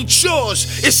 Cause it ain't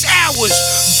yours, it's ours,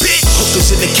 bitch.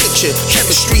 Cookers in the kitchen,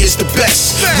 chemistry is the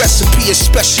best. Recipe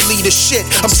especially the shit,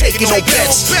 I'm taking no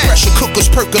bets. Pressure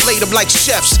cookers percolate them like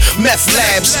chefs. Meth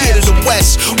labs, here to the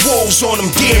west. Wolves on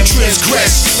them, damn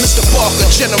transgress. Mr. Barker,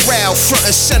 General, front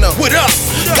and center. What up?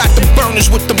 Got the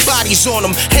burners with the bodies on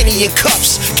them, Henny and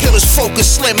cups. Killers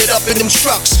focus, slam it up in them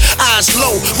trucks. Eyes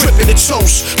low, ripping the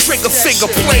toast. Trigger finger,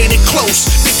 playing it close.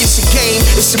 Think it's a game,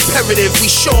 it's imperative. We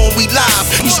show 'em we live.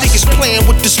 These niggas playing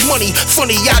with this money.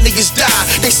 Funny, y'all niggas die.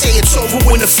 They say it's over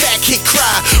when the fat kid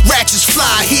cry. Ratchets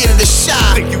fly here to the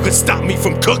shy. Think you can stop me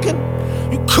from cooking?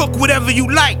 You cook whatever you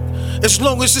like. As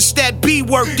long as it's that B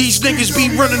work, these niggas be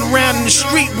running around in the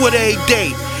street with every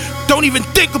day. Don't even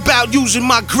think about using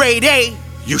my grade A.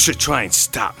 You should try and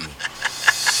stop me.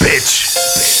 bitch.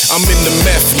 I'm in the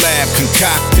meth lab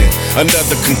concocting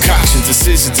another concoction.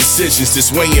 Decisions,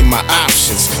 just weighing my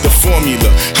options. The formula,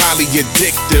 highly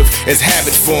addictive as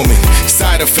habit forming.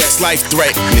 Side effects, life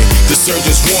threatening. The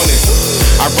surgeon's warning.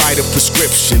 I write a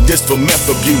prescription, this for meth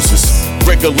abusers.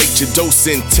 Regulate your dose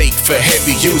intake for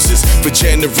heavy users. For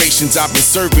generations I've been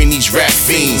serving these rap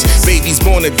fiends. Babies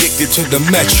born addicted to the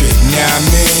metric. Now I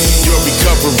mean, you're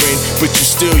recovering, but you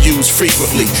still use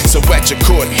frequently. So at your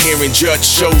court hearing, judge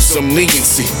shows some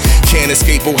leniency. Can't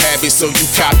escape old habits, so you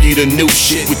copy the new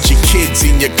shit. With your kids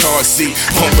in your car seat,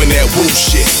 pumping that woo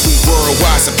shit. We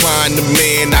worldwide supplying the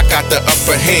man, I got the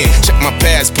upper hand. Check my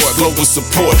passport, global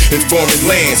support in foreign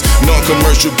lands.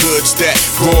 Non-commercial goods that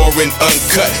raw and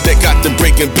uncut. They got the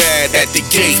Breaking Bad at the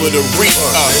gate for the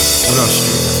re-up. What up,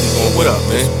 Street? What up,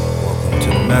 man? Welcome to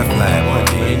the meth lab,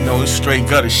 man. You know it's straight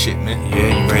gutter shit, man.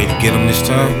 Yeah, you ready to get them this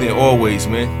time? Yeah, always,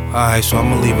 man. Alright, so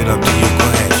I'ma leave it up to you. Go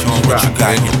ahead, show them what you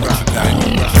got.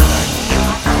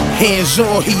 Hands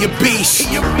on, he a beast.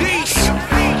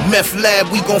 Meth lab,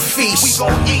 we gon' feast. We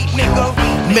gon' eat, nigga.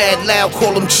 Mad loud,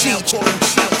 call him cheat.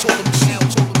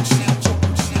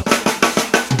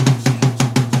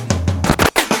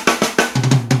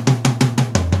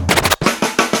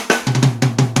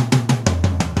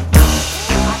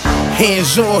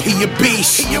 Hands on, he a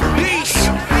beast.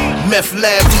 Meth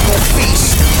lab, we gon'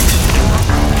 feast.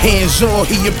 Hands on,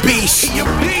 he a beast.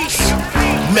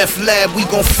 Meth lab, we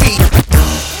gon' feast.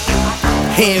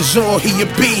 Hands on, he a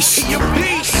beast.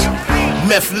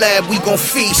 Meth lab, we gon'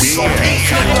 feast.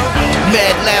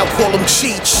 Mad loud, call him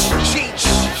Cheech.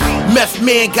 Meth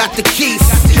man got the key.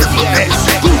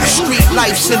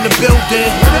 Streetlife's in the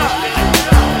building.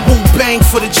 Woo bang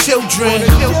for the children.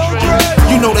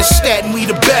 You know that statin' we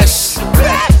the best.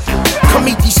 Come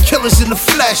meet these killers in the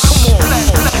flesh.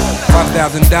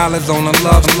 $5,000 on a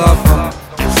love.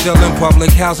 Still in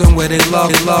public housing where they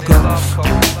love.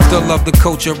 Still love the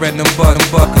culture and them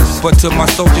buckers. But to my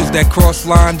soldiers that cross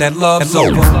line, that love's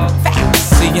over.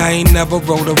 See, I ain't never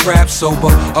wrote a rap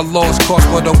sober. A lost cause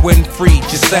but a win free,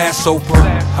 just ass over.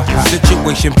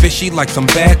 Situation fishy like some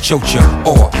bad chocha.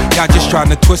 Or y'all just trying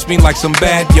to twist me like some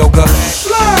bad yoga.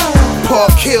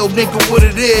 Park Hill, nigga, what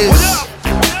it is.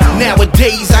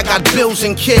 Nowadays I got bills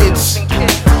and kids.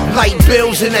 Light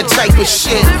bills and that type of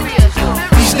shit.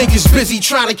 These niggas busy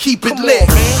trying to keep it lit.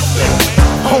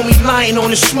 Homie lying on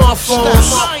his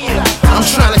smartphones. I'm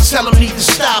trying to tell him need to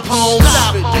stop, homes.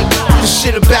 This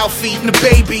shit about feeding the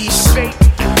babies.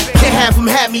 Can't have him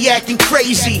have me acting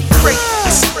crazy.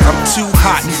 I'm too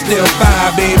hot and still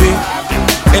fire, baby.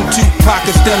 And Tupac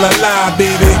is still alive,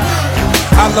 baby.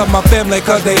 I love my family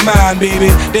cause they mine,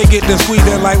 baby. They get to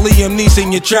squeezing like Liam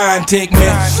Neeson, you try and take me.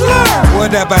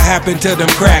 Whatever happened to them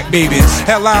crack babies?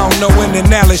 Hell, I don't know, in the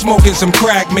alley smoking some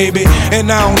crack, maybe. And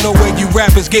I don't know where you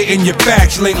rappers getting your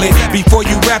facts lately. Before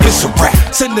you rap, it's a rap.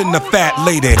 Send in the fat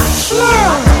lady.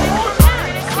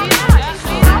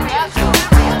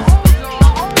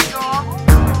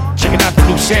 Checking out the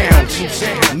new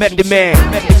sounds. Met the man.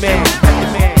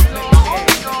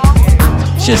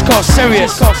 Shit's called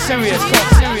Serious.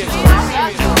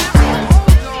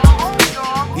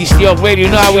 EastNYRadio, you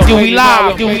know how we do, we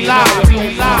live.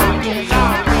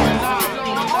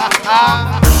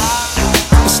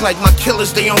 It's like my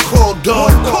killers, they on call,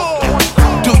 dog.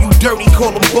 Do you dirty,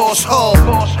 call them boss hog.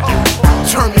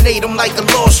 Terminate them like a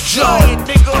lost job.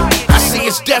 I say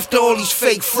it's death to all these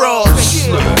fake frauds.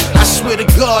 I swear to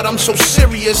God, I'm so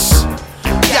serious.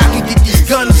 Y'all can get these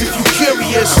guns if you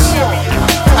curious.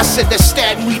 I said that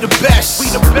statin' we the best.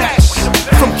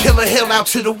 From Killer Hill out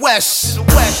to the west.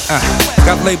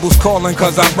 Got labels calling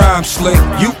cause I rhyme slick.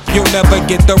 You'll never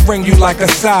get the ring, you like a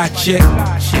side chick.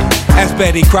 Ask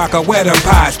Betty Crocker where them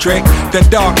pies trick. The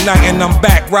Dark Knight and I'm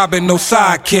back robbing no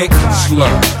sidekick.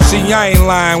 Slur. See, I ain't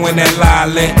lying when that lie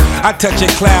lit. I touch a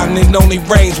cloud and it only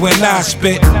rains when I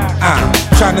spit. I'm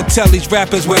trying to tell these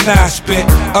rappers when I spit.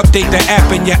 Update the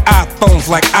app in your iPhones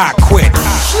like I quit.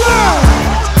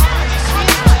 Slur.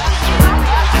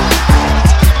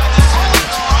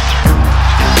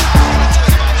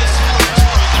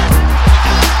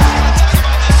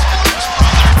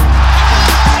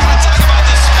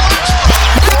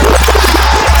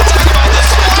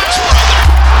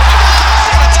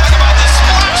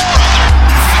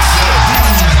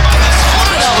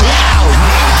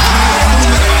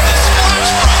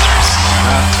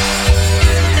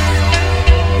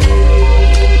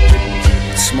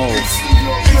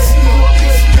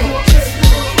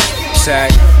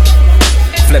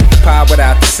 Flip the pie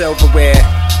without the silverware.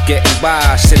 Getting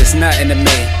by, shit is nothing to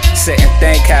me. Sit and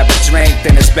think, have a drink,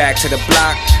 then it's back to the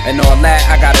block. And all that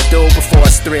I gotta do before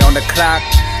it's 3 on the clock.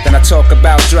 Then I talk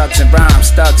about drugs and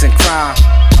rhymes, thugs and crime.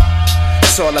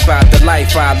 It's all about the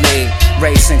life I lead.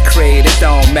 Race and creed, it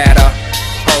don't matter.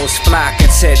 Hoes flock and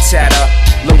tit-tatter.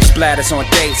 Loose bladders on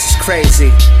dates is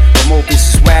crazy. But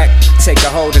movies is whack. Take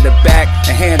a hold of the back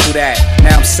and handle that.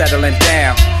 Now I'm settling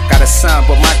down. Got a son,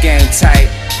 but my game tight.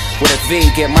 With a V,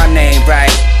 get my name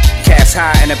right. Cast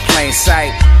high in the plain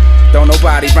sight. Don't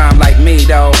nobody rhyme like me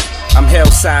though. I'm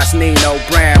Hillside's Nino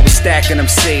Brown. We stacking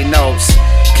them C notes.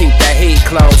 Keep that heat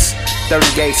close.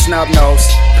 38 snub nose.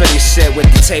 Pretty shit with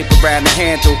the tape around the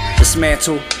handle.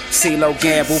 Dismantle. CeeLo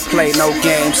gamble. Play no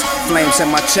games. Flames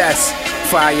in my chest.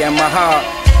 Fire in my heart.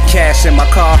 Cash in my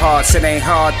car hearts. It ain't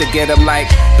hard to get them like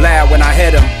loud when I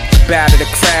hit them. Bow to the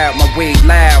crowd. My weed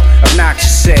loud.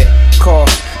 Obnoxious shit.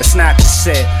 Cough. It's not the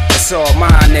shit. It's all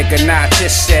mine, nigga. Not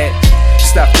this shit.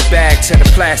 Stuff the bag to the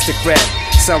plastic wrap.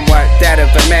 Somewhat that of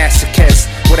a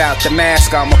masochist. Without the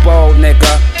mask, I'm a bold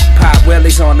nigga. Pop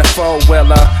willies on the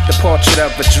four-wheeler. The portrait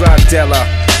of a drug dealer.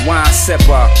 Wine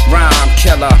sipper, rhyme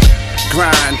killer.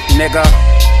 Grind, nigga.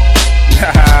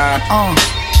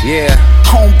 Yeah.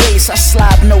 Home base, I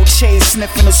slide no chase,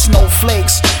 sniffing the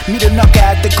snowflakes. Meet a knucker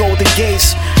at the Golden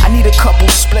Gates. I need a couple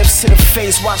spliffs to the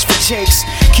face, watch for jakes.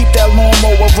 Keep that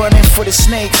lawnmower running for the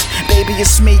snakes. Baby,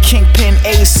 it's me, Kingpin,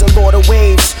 Ace, a Lord of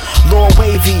Waves. Lord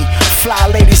Wavy, fly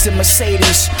ladies in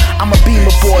Mercedes. I'm a beamer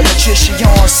boy, magician,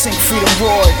 sing freedom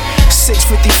roar.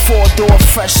 654 door,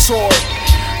 fresh sword.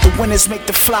 The winners make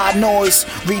the fly noise,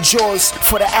 rejoice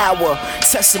for the hour.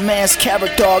 Test a man's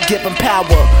character, give him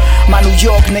power. My New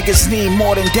York niggas need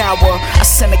more than dower. I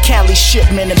send a Cali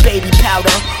shipment and baby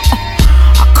powder.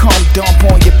 I come dump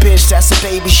on your bitch, that's a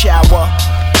baby shower.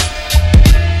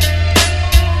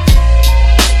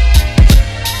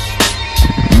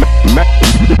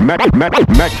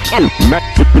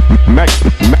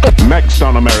 Next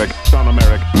on America.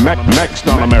 Next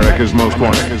on America's Most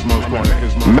Wanted.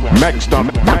 Next on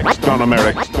America's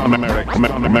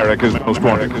Most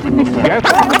Wanted.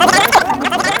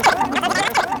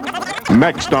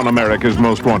 Next on America's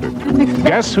Most Wanted.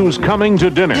 Guess who's coming to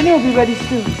dinner? Dinner will be ready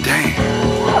soon. Damn.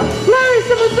 Larry,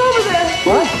 someone's over there.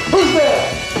 What? Who's there?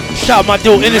 Shout my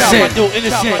dude, innocent.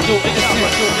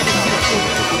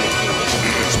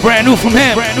 Brand new from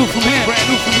him.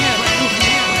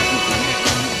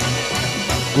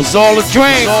 Was all a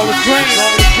dream.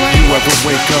 You ever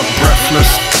wake up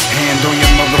breathless? Hand on your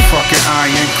motherfucking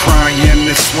iron, crying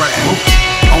and sweating.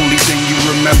 Only thing you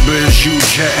remember is you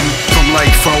jetting from like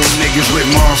 4 niggas with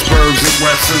Mossbergs and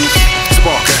Wessons.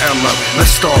 Spark a L up, let's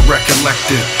start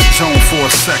recollecting. Zone for a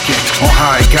second on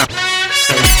how I got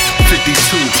 52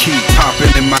 keep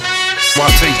popping in my.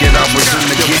 While take it, I was in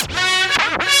the game.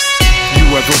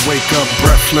 You ever wake up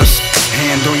breathless?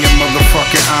 Hand on your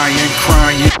motherfucking iron,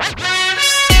 crying.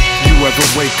 You ever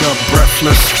wake up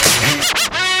breathless?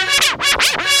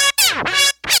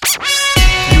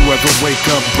 You ever wake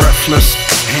up breathless?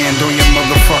 Hand on your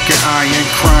motherfucking iron,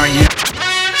 crying.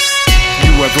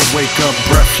 You ever wake up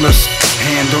breathless?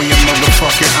 Hand on your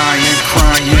motherfucking iron,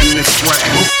 crying and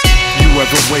sweating. You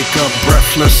ever wake up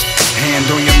breathless? Hand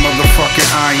on your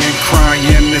motherfucking iron,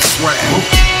 crying and sweating.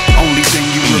 Only thing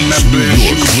you remember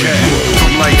is you jetting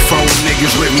from like 4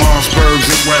 niggas with Mossbergs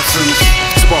and Wessons.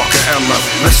 Spark a L up,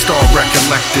 let's start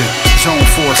recollecting. Zone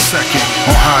for a second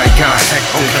on how it got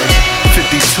hectic.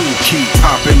 52 keep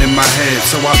popping in my head,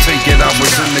 so I take it I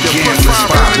was in the gambling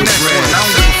spot with red.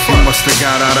 It must have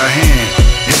got out of hand.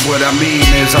 And what I mean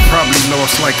is I probably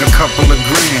lost like a couple of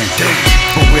grand.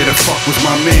 But where the fuck was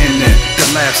my man then? The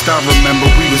last I remember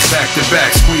we was back to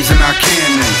back squeezing our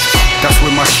cannons. That's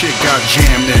where my shit got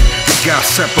jammed in. We got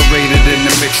separated in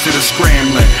the mix to the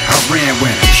scrambling. I ran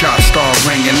when shots started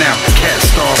ringing out, cats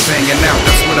started banging out.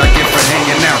 That's what I get for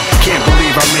hanging out. Can't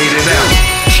believe I made it out.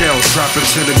 Shells dropping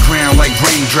to the ground like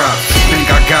raindrops. Think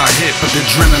I got hit, but the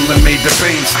adrenaline made the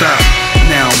pain stop.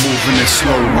 Now I'm moving in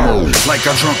slow mo, like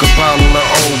I drunk a bottle of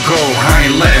old gold. I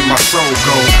ain't letting my soul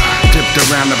go. Dipped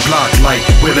around the block like,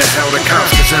 where the hell the cops?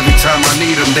 Cause every time I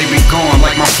need them, they be gone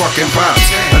like my fucking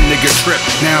pops. A nigga tripped,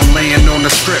 now I'm laying on the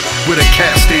strip with a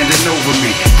cat standing over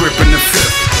me, gripping the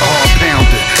fifth. All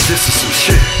pounded, this is some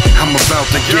shit. I'm about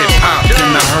to get popped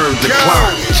and I heard the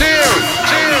clock. Chill.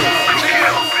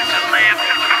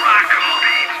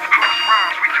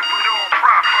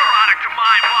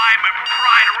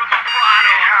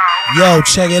 Yo,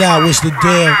 check it out, what's the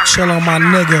deal? Chill on my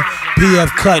nigga,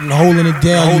 PF Cuttin, holding it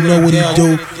down, you know what he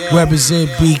do. Represent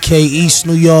BK, East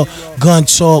New York, gun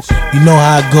talk, you know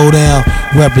how it go down.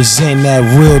 Represent that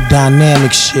real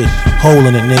dynamic shit,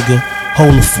 holding it, nigga.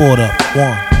 Hold the fort up,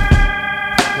 one.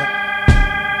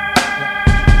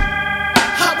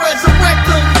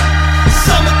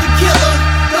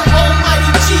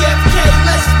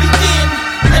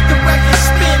 Let the record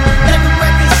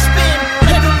spin,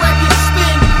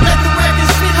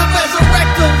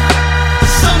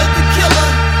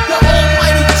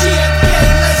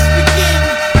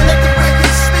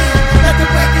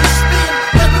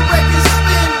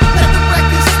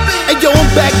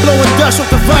 back blowing dust off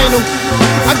the vinyl.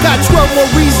 I got 12 more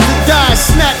reasons to die,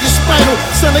 snap your spinal.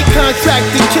 Selling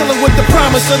contracted killer with the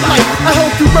promise of life. I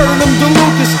hope you murder them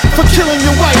DeLucas for killing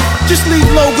your wife. Just leave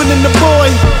Logan and the boy.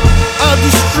 I'll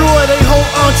destroy they whole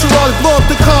entourage. Blow up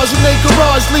the cars in their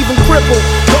garage, leave them crippled.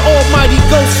 The almighty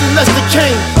ghost and Lester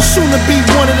Kane, soon to be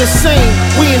one of the same.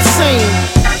 We insane.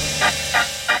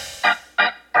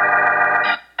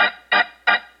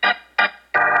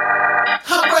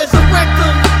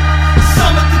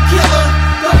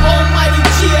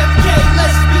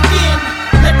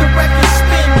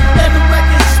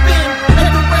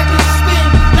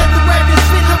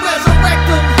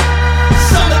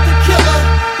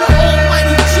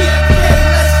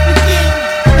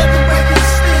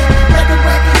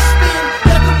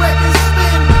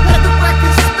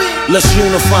 Let's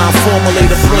unify and formulate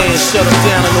a plan, shut them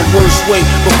down in the worst way.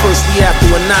 But first we have to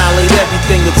annihilate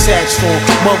everything attached to them.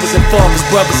 Mothers and fathers,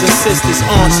 brothers and sisters,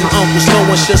 aunts and uncles. No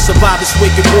one should survive this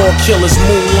wicked war killers.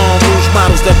 Moulin Rouge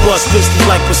models that bust pistols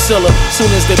like Priscilla.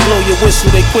 Soon as they blow your whistle,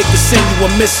 they quick to send you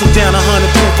a missile down 100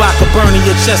 proof vodka, burning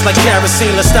your chest like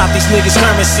kerosene. Let's stop these niggas'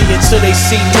 currency until they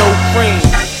see no cream.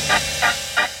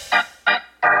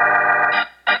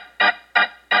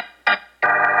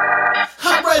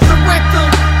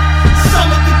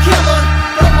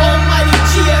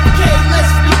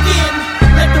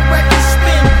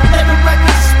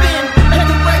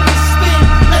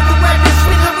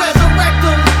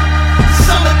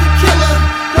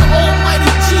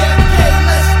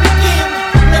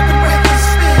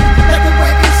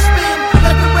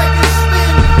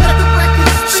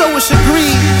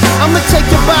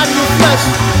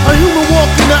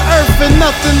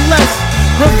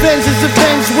 Revenge is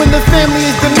avenged when the family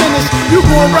is diminished. You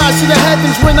gon' rise to the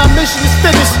heavens when our mission is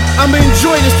finished. I'ma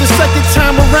enjoy this the second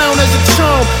time around as a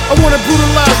charm. I wanna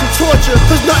brutalize and torture,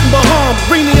 cause nothing but harm.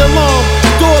 Bring the alarm,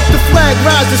 throw up the flag,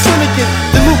 rise the syndicate.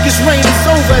 The Lucas reign is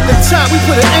over, at the top we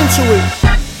put an end to it.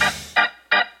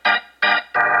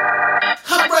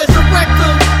 I resurrect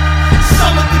them,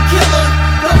 summon the killer,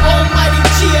 the almighty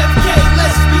GFK.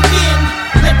 Let's begin,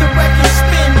 let the record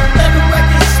spin, let the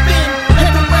record spin, let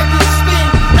the record spin,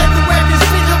 let the record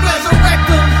spin. I resurrect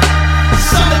them,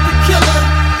 summon the killer,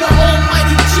 the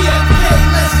almighty GFK.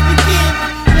 Let's begin,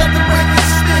 let the record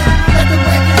spin, let the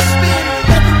record spin,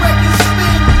 let the record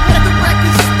spin, let the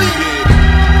record spin.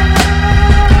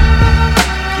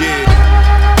 Yeah.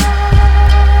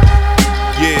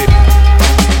 Yeah.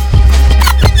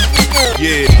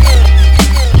 Yeah.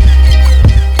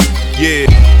 Yeah. Yeah.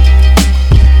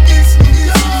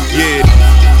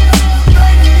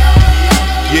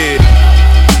 Yeah.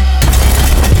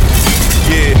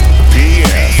 Yeah.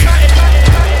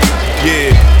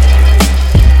 Yeah.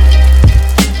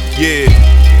 Yeah.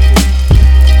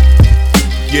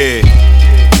 Yeah.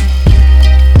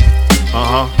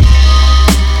 Uh-huh.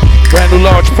 Brand new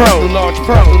large pro.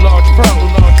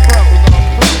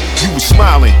 You was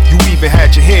smiling, you even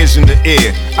had your hands in the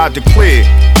air. I declare,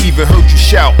 even heard you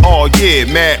shout, oh yeah,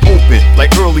 mad open.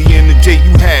 Like early in the day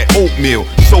you had oatmeal,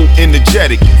 so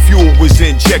energetic. Fuel was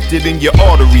injected in your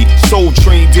artery. Soul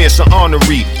train dancer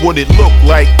honorary, what it looked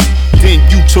like. Then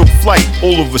you took flight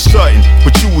all of a sudden,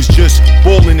 but you was just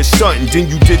ballin' and stuntin'. Then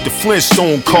you did the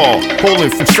Flintstone call,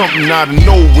 pulling from something out of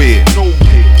nowhere.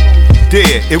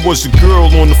 There, it was a girl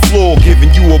on the floor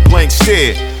giving you a blank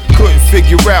stare. Couldn't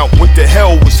figure out what the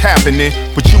hell was happening,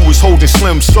 but you was holding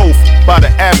Slim Soph by the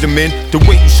abdomen. The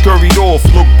way you scurried off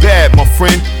looked bad, my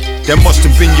friend. That must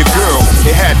have been your girl,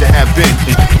 it had to have been.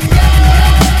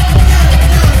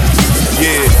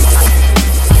 Yeah.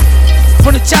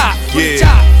 From the top, yeah.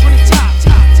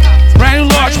 Brand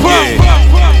new large pro. Yeah.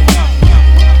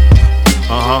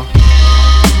 Uh-huh.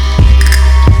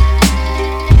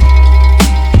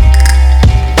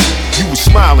 You was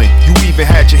smiling, you even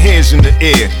had your hands in the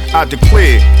air. I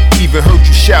declare, even heard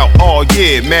you shout, oh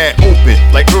yeah, mad open.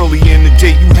 Like early in the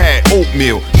day you had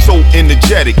oatmeal, so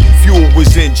energetic. Fuel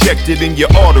was injected in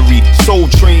your artery. Soul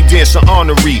train dancer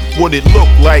honorary, what it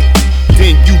looked like.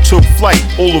 Then you took flight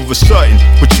all of a sudden,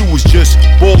 but you was just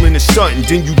ballin' and stuntin'.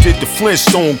 Then you did the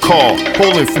Flintstone call,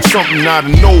 pulling from something out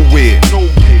of nowhere.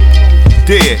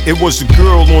 There, it was a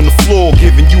girl on the floor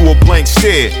giving you a blank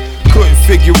stare. Couldn't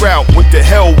figure out what the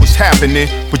hell was happening,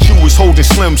 but you was holding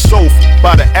Slim Soph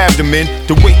by the abdomen.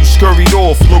 The way you scurried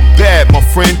off looked bad, my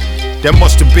friend. That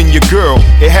must have been your girl,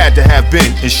 it had to have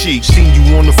been. And she seen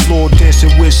you on the floor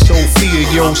dancing with Sophia,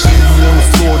 yo. Seen you on the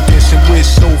floor dancing with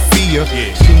Sophia.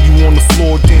 Seen you on the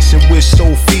floor dancing with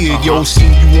Sophia, yo. Seen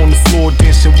you on the floor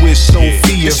dancing with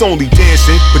Sophia. was only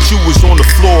dancing, but you was on the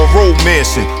floor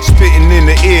romancing, spitting in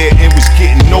the air and was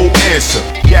getting no answer.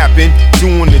 Yapping,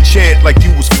 doing the chant like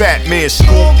you was Fat Man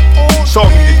Scoop. Sorry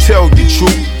to tell you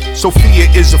truth, Sophia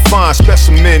is a fine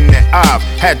specimen that I've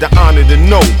had the honor to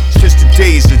know since the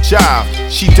days of jive.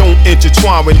 She don't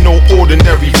intertwine with no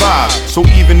ordinary vibe. So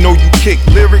even though you kick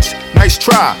lyrics, nice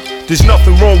try. There's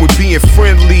nothing wrong with being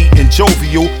friendly and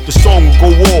jovial. The song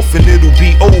will go off and it'll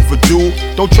be overdue.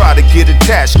 Don't try to get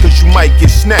attached, cause you might get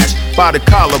snatched by the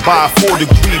collar by a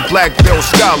 4-degree black belt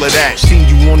scholar that. Seen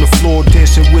you on the floor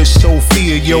dancing with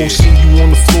Sophia, yo. Seen you on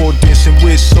the floor dancing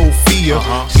with Sophia.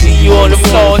 See you on the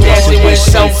floor dancing with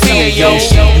Sophia, yo.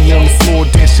 Seen you on the floor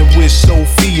dancing with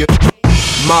Sophia.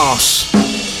 Mars,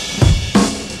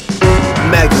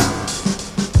 Mega,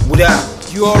 what up?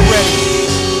 You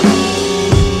already?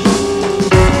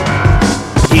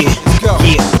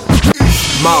 Yeah,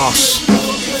 Mars,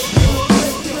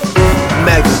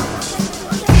 Mega,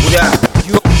 what up?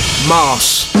 You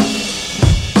Mars,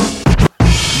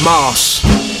 Mars,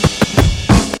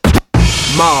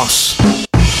 Mars,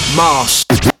 Mars,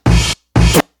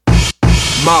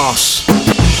 Mars,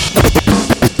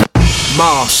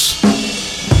 Mars,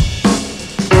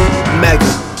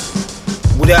 Mega,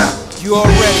 what up? You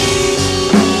already?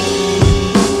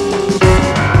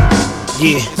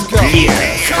 Yeah.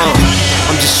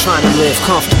 I'm just trying to live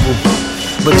comfortable,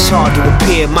 but it's hard to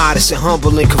appear modest and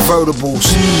humble in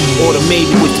convertibles. Or the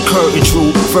maybe with the curtain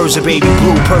drew, furs a baby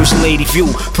blue, person lady view,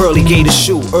 pearly gator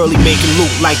shoe, early making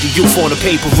loot like the youth on the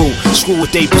paper route. Screw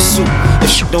what they pursue. If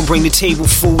shit don't bring the table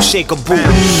food, shake a boot.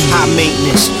 High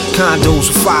maintenance, condos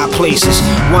with fireplaces,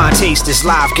 wine tasters,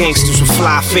 live gangsters with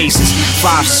fly faces,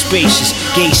 vibes are spacious,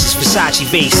 Gases, Versace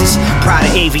vases, pride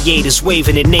of aviators,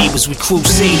 waving at neighbors with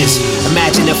crusaders.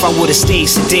 Imagine if I would've stayed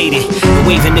sedated and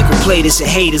waving nickel platers at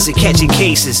haters and catching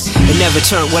cases, and never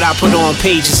turned what I put on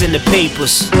pages in the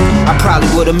papers. I probably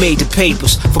would've made the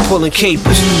papers for pulling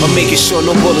capers or making sure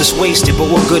no bullets wasted, but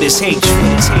what good is hatred?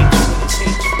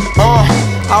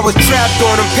 I was trapped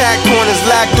on them pack corners,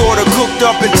 lacked order, cooked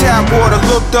up in tap water,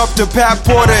 looked up to Pat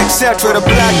Porter, etc. The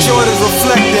black Jordans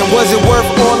reflecting, was it worth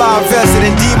all I invested?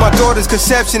 Indeed, my daughter's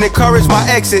conception encouraged my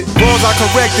exit. Wrongs I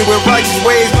corrected with righteous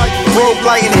ways, broke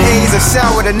light and haze, and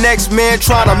sour the next man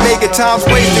trying to make it. Time's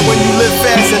wasted when you live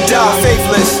fast and die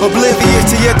faithless,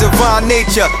 oblivious to your divine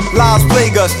nature. Lies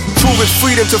plague us. True is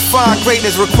freedom to find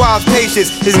greatness requires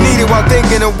patience. Is needed while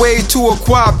thinking of ways to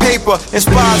acquire paper.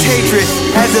 Inspires hatred,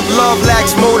 as if love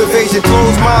lacks motivation.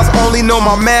 Closed minds only know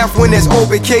my math when there's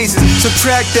open cases.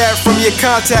 Subtract that from your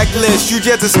contact list. You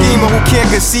just a schemer who can't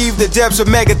conceive the depths of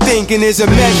mega thinking is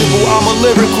immeasurable. I'm a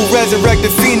lyrical resurrected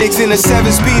phoenix in a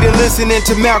 7-speed and listening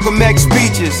to Malcolm X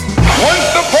speeches. Once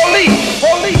the police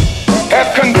have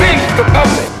convinced the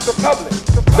public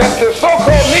that the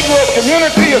so-called Negro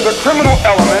community is a criminal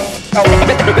element,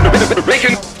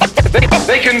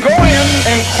 they can go in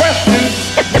and question,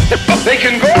 they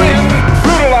can go in,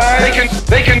 brutalize,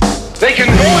 they can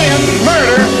go in,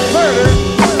 murder,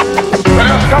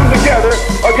 let us come together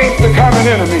against the common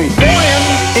enemy. Go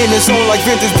in the zone like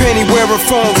vintage penny wearing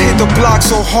phones. Hit the block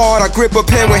so hard, I grip a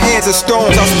pen with hands of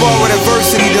stones. I spar with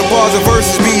adversity, the bars of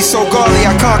verses be so godly.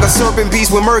 I conquer serpent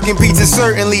beasts with murking beats and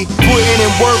certainly putting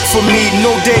in work for me.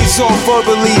 No days off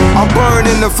verbally, I burn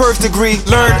in the first degree.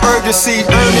 Learn urgency,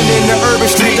 earning in the urban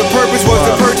street. The purpose was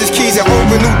to purchase keys and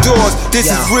open new doors.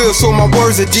 This is real, so my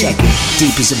words are deep.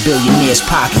 Deep as a billionaire's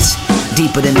pockets.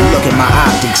 Deeper than the look in my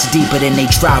optics, deeper than they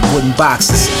drop wooden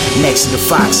boxes. Next to the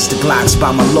foxes, the Glocks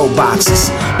by my low boxes.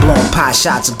 Blowing pot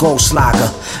shots of Ghost Lager.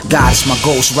 God is my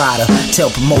ghost rider. Tell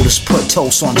promoters put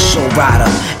toast on the show rider.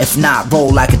 If not,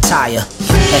 roll like a tire.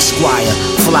 Esquire,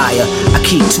 flyer. I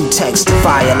keep 2 texts to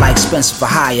fire like Spencer for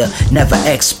hire. Never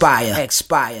expire.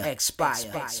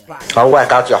 I'll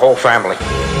whack out your whole family.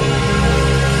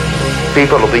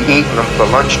 People will be eating them for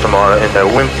lunch tomorrow in their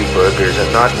wimpy burgers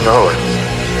and not know it.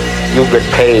 You get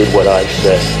paid what I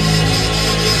say.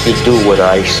 You do what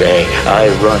I say. I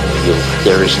run you.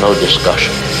 There is no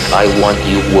discussion. I want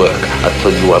you work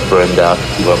until you are burned out,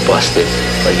 you are busted,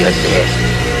 or you're dead.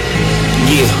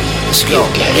 Yeah, let's go.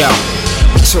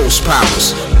 Toast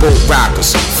poppers, boat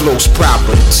rockers, flows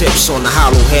proper. The tips on the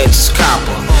hollow heads is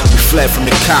copper. We fled from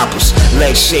the coppers,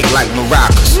 legs shake like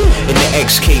maracas. In the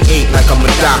XK8 like I'm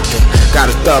a doctor. Got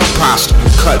a thug posture,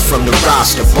 cut from the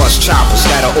roster. Bust choppers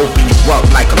that'll open you up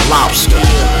like a lobster.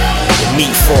 The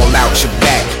meat fall out your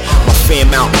back. My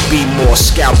Fairmount, be more,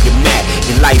 scalp your mat.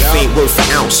 Your life ain't worth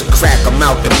an ounce of crack. I'm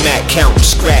out the mat, counting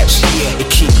scratch. It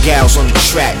keep gals on the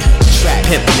track.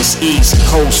 Pimpin' is easy,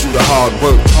 hoes do the hard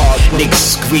work. Niggas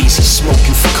is greasy, smoke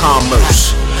you for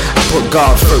commerce. I put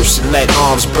God first and let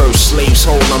arms burst. Slaves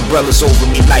hold umbrellas over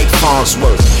me like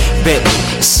Farnsworth. Bentley,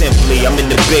 simply, I'm in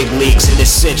the big leagues in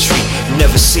this century.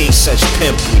 Never seen such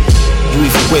pimply. You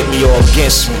either with me or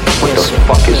against me. What the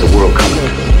fuck is the world coming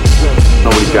to?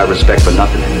 Nobody's got respect for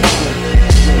nothing anymore.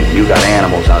 You got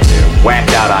animals out there,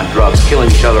 whacked out on drugs, killing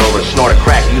each other over a snort of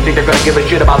crack. You think they're gonna give a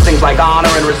shit about things like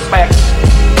honor and respect?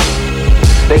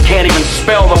 They can't even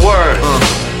spell the word.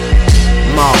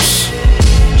 Moss.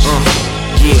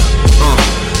 Yeah.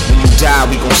 When you die,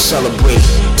 we gon' celebrate.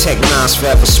 Tech 9s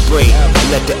forever spray.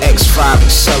 And let the X5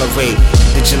 accelerate.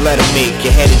 Did you let it make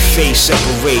your head and face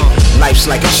separate? Life's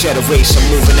like a cheddar race, I'm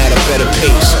moving at a better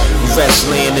pace. We rest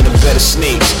laying in a bed of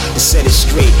snakes. To set it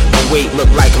straight, my weight look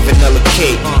like a vanilla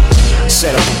cake.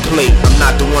 Set up a plate, I'm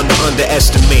not the one to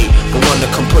underestimate. The one to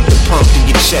come put the pump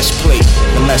in your chest plate.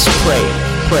 And let's pray,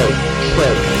 pray,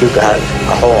 pray. You got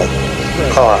a home,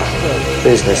 car,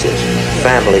 businesses,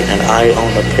 family, and I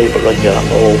own the paper on your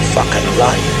whole fucking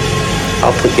life.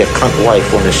 I'll put your cunt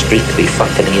wife on the street to be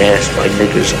fucking the ass by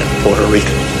niggers in Puerto Rico.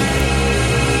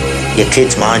 Your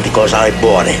kid's mine because I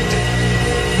bought it.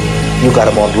 You got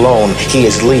him on loan, he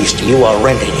is leased, you are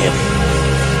renting him.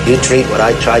 You treat what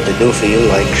I tried to do for you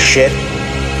like shit,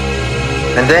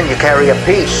 and then you carry a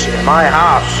piece in my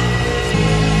house.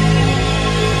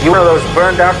 You know those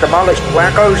burned out, demolished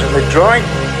wackos in the joint?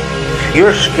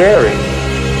 You're scary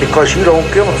because you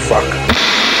don't give a fuck.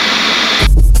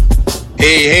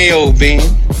 Hey, old bean,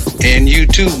 and you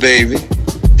too, baby.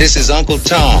 This is Uncle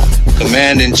Tom,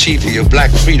 Commander-in-Chief of your Black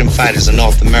Freedom Fighters in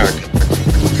North America,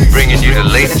 bringing you the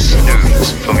latest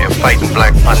news from your fighting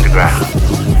black underground.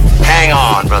 Hang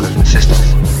on, brothers and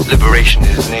sisters. Liberation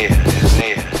is near,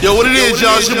 Yo, what it is,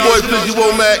 y'all? It's your boy, Fizzy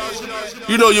Womack.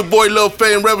 You know your boy, Lil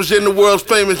Fame, representing the world's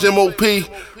famous M.O.P.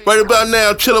 Right about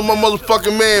now, chillin' my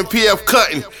motherfucking man, P.F.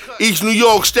 Cuttin. East New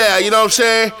York style, you know what I'm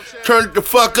saying? Turn it the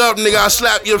fuck up, nigga. I'll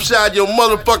slap you upside your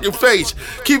motherfucking face.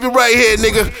 Keep it right here,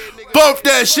 nigga. Bump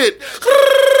that shit.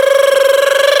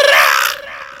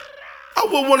 I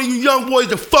want one of you young boys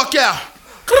to fuck out.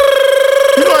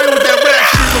 You know I ain't with that rap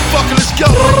shit, but fucking let's go.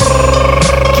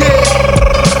 Yeah.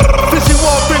 Fizzy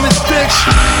Walk in this bitch.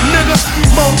 Nigga,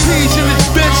 M.O.P's in this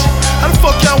bitch. How the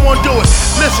fuck y'all wanna do it?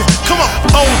 Listen, come on.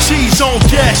 OG's on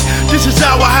deck. This is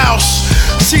our house.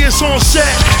 See us on set.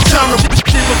 Time to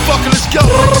shit, but fucking let's go.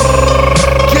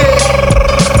 Yeah.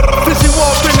 Fizzy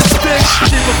Walk in this bitch.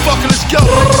 Shit, but fucking let's go.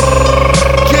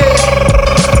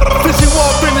 Yeah. Fizzy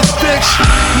Walk in this bitch.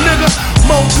 Nigga,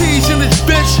 M.O.P's in this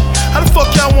bitch. How the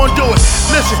fuck y'all wanna do it?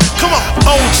 Listen, come on.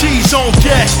 OG's on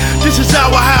deck. This is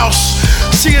our house.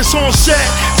 See us on set.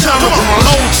 Time to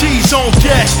OG's on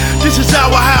deck. This is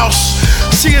our house.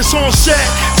 See us on set.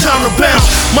 Time to bounce.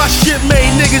 My shit made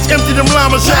niggas empty them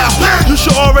llamas out. You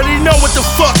should already know what the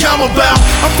fuck I'm about.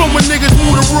 I'm from when niggas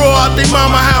move the raw out they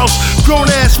mama house. Grown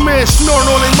ass man snoring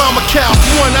on they mama couch.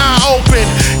 One eye open,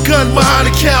 gun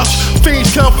behind the couch.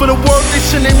 Fiends come for the work, they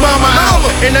send they mama out.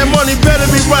 And that money better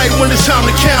be right when it's time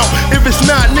to count. If it's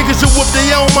not, niggas will whoop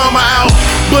their own mama out.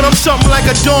 But I'm something like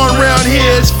a dawn round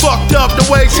here. It's fucked up the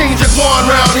way things are going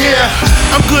round here.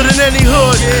 I'm good in any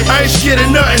hood, I ain't scared of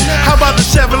nothing. How about the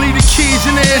 7-liter keys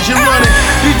and the engine running?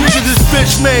 These niggas is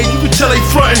bitch made, you can tell they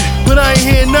frontin', but I ain't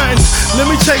hear nothing. Let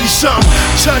me tell you something.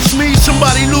 Touch me,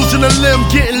 somebody losing a limb,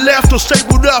 getting left or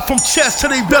stapled up from chest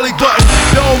to their belly button.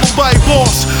 The overbite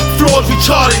boss, floors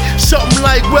retarded. Something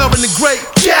like wearing the great.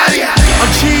 Got it.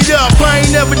 I'm G'd up, I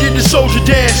ain't never did the soldier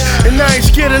dance, and I ain't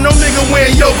scared of no nigga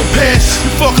wearing yoga pants. You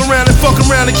fuck around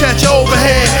and catch your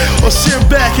overhand, or sit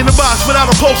back in the box without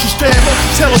a postal stamp.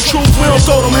 Tell the truth, we don't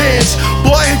throw them hands.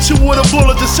 Boy, I hit you with a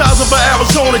bullet the size of an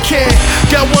Arizona can.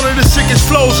 Got one of the sickest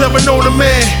flows ever known to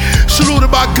man. Saluted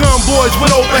by gun boys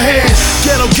with open hands.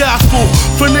 Ghetto gospel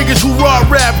for niggas who raw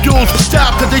rap dudes.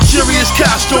 Stop cause they serious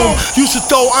costume. Used to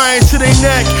throw iron to their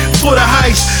neck for the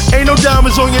heist. Ain't no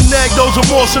diamonds on your neck, those are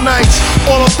morsanites.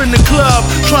 All up in the club,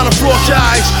 trying to floss your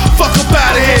eyes. Fuck up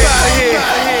out of here.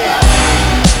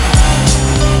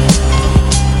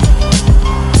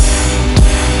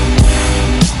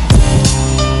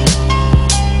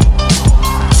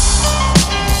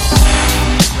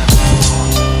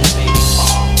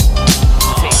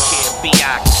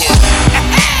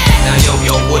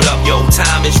 What up, yo?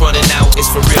 Time is running out, it's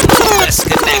for real. Let's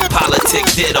connect,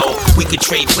 politics, ditto. We could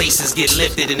trade places, get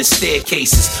lifted in the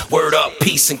staircases. Word up,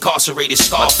 peace, incarcerated,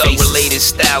 Scarfaces. Related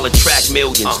style attract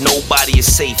millions. Nobody is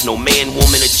safe, no man,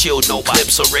 woman, or child. No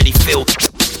clips already filled.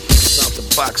 Out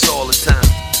the box all the time.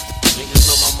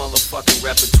 motherfucking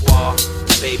repertoire.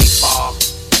 Baby Paul.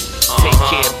 Take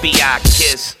care, B.I.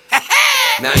 Kiss.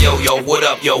 Now yo, what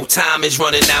up, yo? Time is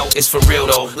running out, it's for real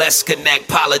though. Let's connect,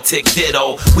 politic,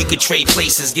 ditto. We could trade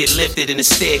places, get lifted in the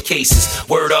staircases.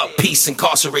 Word up, peace,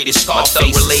 incarcerated,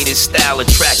 Scarfaces. Related style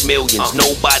attract millions.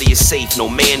 Nobody is safe, no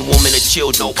man, woman, or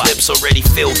children. Clips already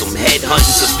filled them, head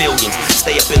hunting civilians.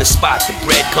 Stay up in the spot, the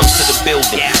bread comes to the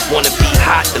building. Wanna be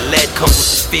hot, the lead comes with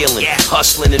the feeling.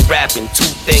 Hustling and rapping, two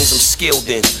things I'm skilled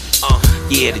in.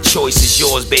 Yeah, the choice is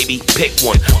yours, baby. Pick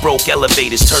one. Broke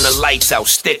elevators, turn the lights out,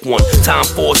 stick one. Time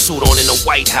for a suit on in the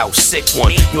White House, sick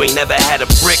one. You ain't never had a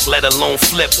brick, let alone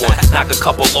flip one. Knock a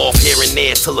couple off here and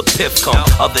there till the piff come.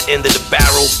 Other end of the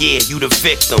barrel, yeah, you the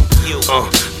victim.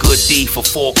 Good D for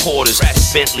 4 quarters.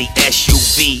 Bentley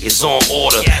SUV is on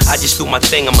order. I just do my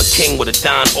thing, I'm a king with a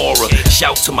Don aura.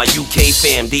 Shout to my UK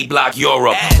fam, D-Block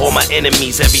Europe. All my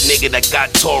enemies, every nigga that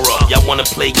got tore up. Y'all wanna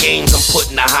play games, I'm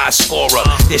putting a high score up.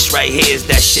 This right here is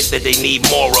that shit that they need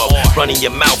more of. Running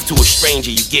your mouth to a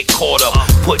stranger, you get caught up.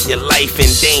 Putting your life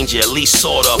in danger, at least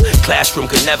sort of. Classroom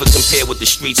could never compare what the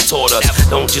streets taught us.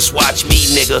 Don't just watch me,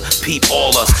 nigga, peep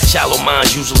all us. Shallow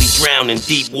minds usually drown in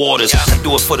deep waters. I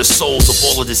do it for the souls of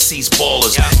all the deceased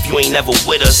ballers. If you ain't never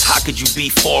with us, how could you be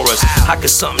for us? How could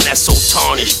something that's so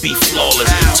tarnished be flawless?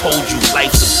 Told you,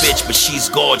 life's a bitch, but she's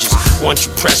gorgeous. Once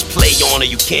you press play on her,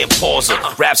 you can't pause her.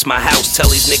 Raps my house, tell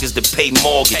these niggas to pay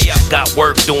mortgage. Got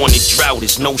work doing the drought,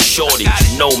 it's no shortage.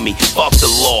 You know me, fuck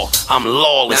the law, I'm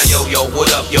lawless. Now yo,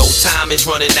 what up, yo? Time is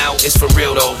running out, it's for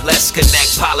real though. Let's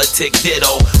connect, politic,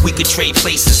 ditto. We could trade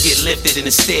places, get lifted in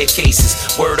the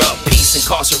staircases. Word up, peace,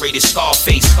 incarcerated,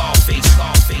 Scarface.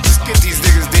 Get these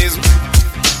niggas diesel.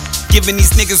 Giving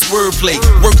these niggas wordplay.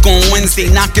 Work on Wednesday,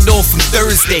 knock it off on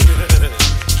Thursday.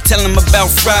 Tell them about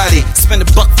Friday. Spend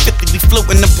 $1.50, we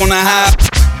floating up on a high.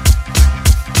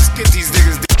 Get these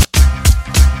niggas diesel.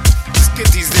 Get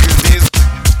these niggas diesel.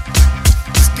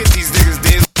 Get these niggas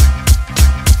diesel.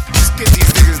 Get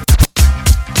these niggas.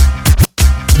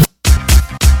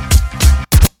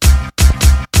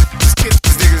 Get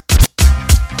these niggas.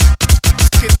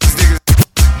 Get these niggas. Get these niggas.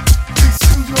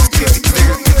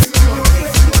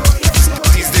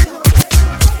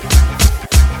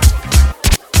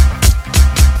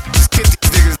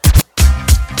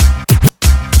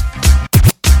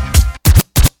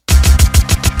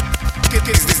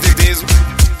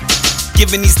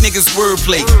 Giving these niggas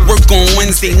wordplay. Work on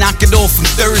Wednesday, knock it off on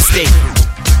Thursday.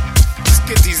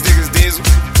 Get these niggas diesel.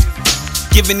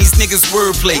 Giving these niggas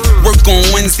wordplay. Work on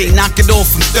Wednesday, knock it off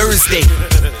on Thursday.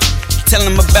 Tell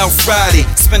them about Friday.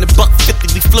 Spend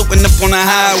 $1.50, we floating up on the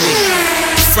highway.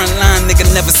 Frontline nigga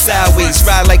never sideways.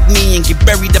 Ride like me and get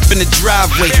buried up in the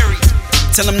driveway.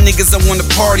 Tell them niggas I wanna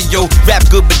party, yo. Rap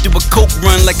good but do a coke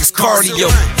run like it's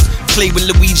cardio. Play with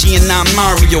Luigi and not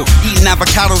Mario. Eating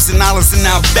avocados and olives in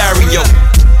our barrio.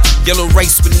 Yellow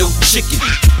rice with no chicken.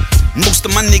 Most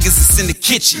of my niggas is in the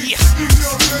kitchen.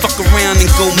 Fuck around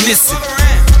and go missing.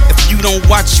 If you don't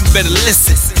watch, you better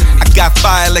listen. I got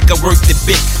fire like I worked at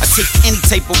Bic. I take any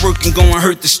type of work and go and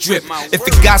hurt the strip. If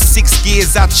it got 6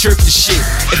 gears, I chirp the shit.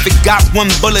 If it got 1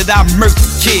 bullet, I murk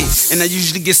the kid. And I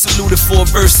usually get saluted for a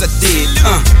verse I did.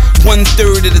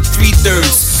 1/3 of the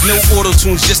 3/3. No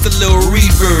auto-tunes, just a little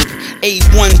reverb.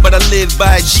 A1, but I live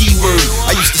by a G word.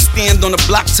 I used to stand on the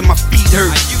block till my feet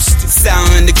hurt.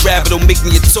 Sound in the grab, it'll make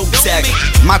me a toe tagger.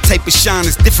 My type of shine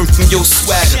is different from your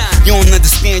swagger. You don't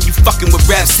understand, you fucking with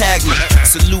Raps Hagler.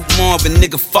 Salute Marvin,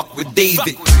 nigga, fuck with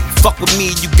David. Fuck with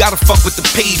me, you gotta fuck with the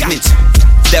pavement.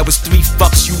 That was 3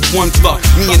 fucks, you 1 fuck.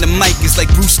 Me and the mic is like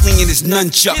Bruce Lee and his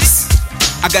nunchucks.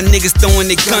 I got niggas throwing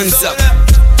their guns up.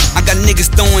 I got niggas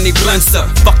throwing their blunts up.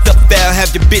 Fucked up foul,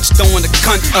 have your bitch throwing the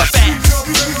cunt up.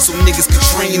 So niggas can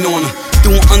train on her.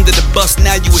 Threw her under the bus,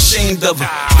 now you ashamed of her.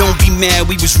 Don't be mad,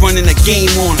 we was running a game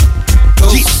on her.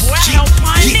 Boy, I helped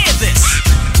pioneer this.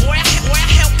 Boy, I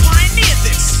helped pioneer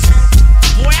this.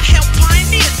 Boy, I helped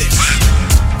pioneer this.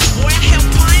 Boy, I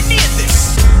helped pioneer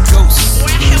this.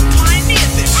 Boy, I helped pioneer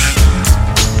this.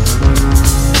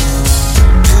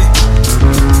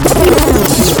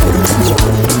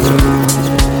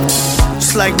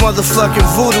 It's like motherfucking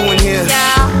voodoo in here.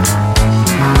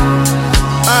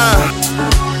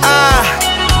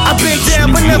 I've been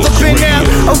down but never been out.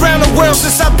 Around the world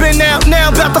since I've been out. Now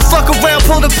I'm about to fuck around,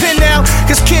 pull the pin out.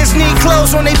 Cause kids need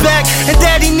clothes on their back, and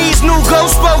daddy needs new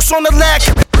ghost spokes on the lack.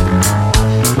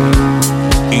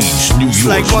 It's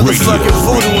like motherfucking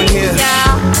voodoo in here.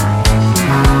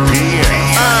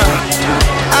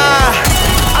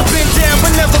 I've been down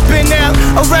but never been out.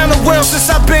 Around the world since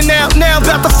I've been out. Now I'm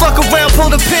about to fuck around, pull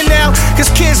the pin out,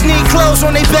 cause kids need clothes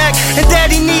on their back, and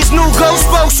daddy needs new ghost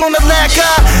spokes on the lack.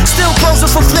 I still posing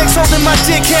for flicks, holding my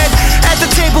dickhead at the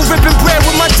table, ripping bread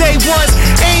with my day ones.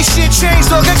 Ain't shit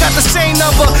changed, dog, I got the same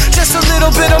number, just a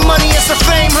little bit of money and some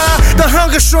fame, huh? The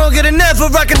hunger stronger than ever,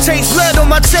 I can taste blood on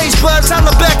my taste buds. Holla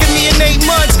back at me in 8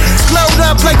 months, glowed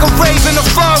up like a rave in the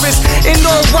forest, in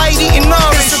all white eating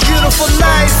orange. It's a beautiful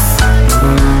life,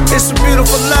 it's a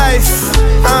beautiful life,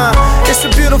 it's a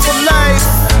beautiful life,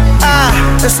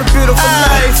 it's a beautiful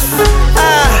life,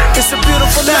 it's a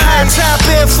beautiful life. The high top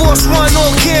Air Force One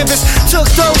on canvas, took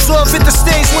those off at the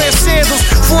stage wearing sandals,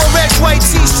 4X white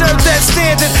t-shirt that's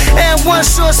standard, and 1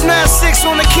 shorts 9-6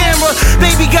 on the camera.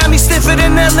 Baby got me stiffer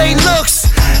than LA looks,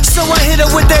 so I hit her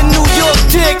with that New York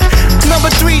dick. Number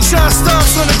 3 John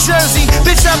Starks on the jersey.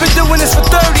 Bitch, I've been doing this for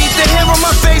 30. The hair on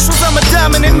my face was I'm a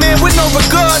dominant man with no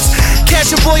regards.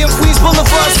 Catch a boy on Queens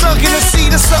Boulevard, sunk in the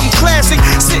seat of something classic,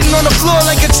 sitting on the floor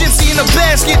like a gypsy in a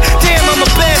basket. Damn, I'm a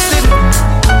bastard.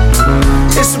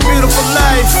 It's a beautiful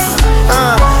life.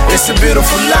 It's a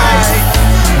beautiful life.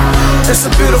 It's a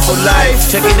beautiful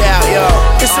life. Check it out, yo.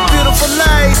 It's a beautiful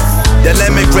life. The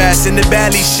lemongrass in the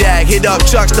valley shack. Hit up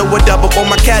trucks, throw a double on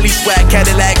my Cali swag.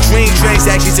 Cadillac dream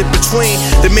transactions in between.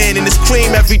 The man in his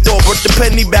cream, every door brought the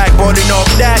penny back. Bought it off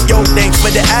that, yo, thanks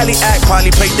for the alley act. Probably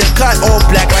played the cut all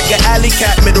black like an alley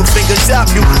cat. Middle fingers up,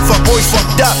 you fuck boys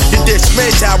fucked up. The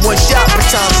dismiss, had 1 shot, but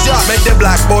time shot. Make the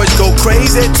black boys go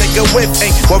crazy, take a whiff.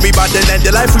 Ain't worry about the end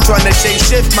of life, we tryna change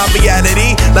shift. My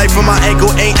reality, life from my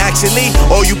angle ain't actually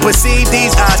all you perceive.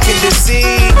 These eyes can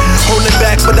deceive. Holding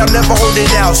back, but I'm never holding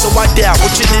out. So I doubt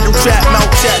what your little trap mouth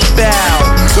chat bow.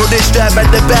 Throw this strap at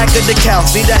the back of the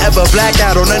couch. Need to ever black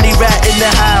out on any rat in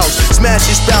the house. Smash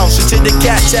his spouse until the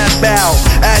cat tap out.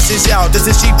 Asses out,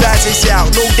 doesn't she passes out?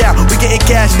 No doubt, we getting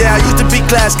cash now. Used to be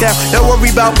class cow. Don't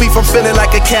worry about beef, I'm feeling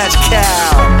like a cash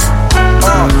cow.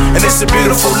 And it's a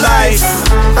beautiful life.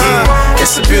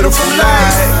 It's a beautiful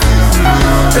life.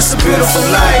 It's a beautiful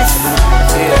life.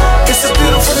 It's a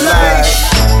beautiful life.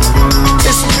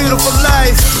 It's a beautiful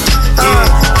life.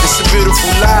 It's a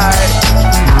beautiful life.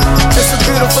 It's a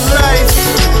beautiful life.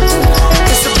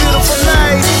 It's a beautiful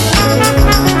life.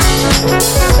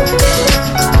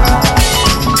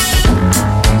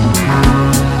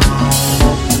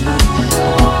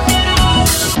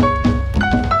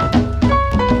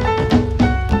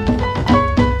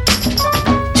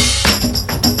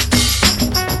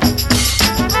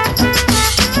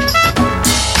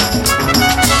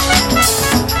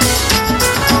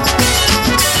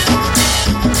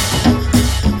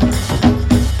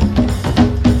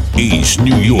 East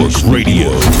New York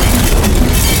Radio.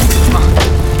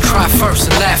 Cry first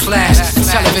and laugh last.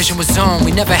 Television was on,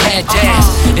 we never had dads.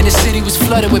 And the city was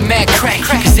flooded with mad crack,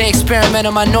 cause they experiment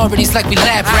on minorities like we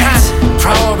lab rats.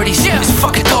 Priorities, it's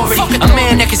fuck authority. A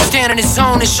man that can stand on his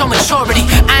own and show maturity.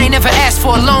 I ain't never asked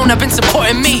for a loan, I've been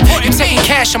supporting me. You taking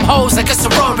cash, I'm hoes like a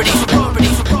sorority.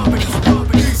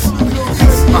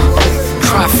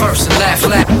 Cry first and laugh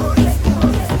last.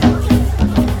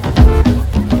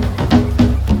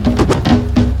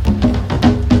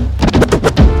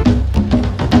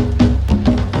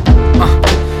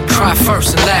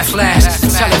 First and laugh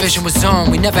last. Television was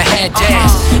on, we never had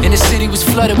dads. And the city was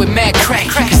flooded with mad crack,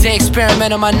 cause they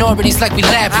experiment on minorities like we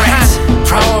lab rats.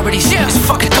 Priorities, it's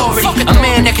fuck authority. A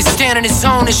man that can stand on his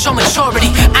own and show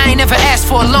maturity. I ain't never asked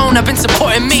for a loan, I've been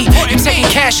supporting me. You taking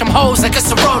cash, I'm hoes like a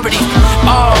sorority.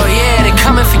 Oh yeah, they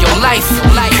coming for your life.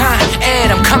 Con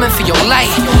Ed, I'm coming for your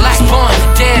life. Born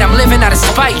dead, I'm living out of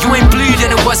spite. You ain't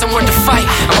bleeding, it wasn't worth the fight.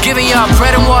 I'm giving y'all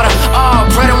bread and water. Oh,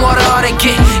 bread and water, all they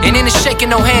get. And then it's shaking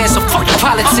no hands, so fuck the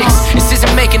politics. This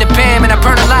isn't making a bam, and I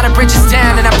burn a lot of bridges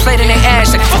down, and I played in their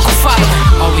ash like fuck who follow.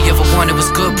 All we ever wanted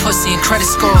was good pussy and credit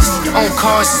scores. Own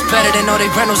cars is better than all they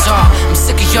rentals are. I'm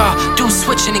sick of y'all, dudes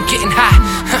switching and getting high,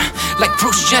 like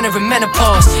Bruce Jenner in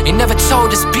menopause. They never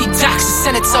told us beat docs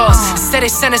and senators. Instead they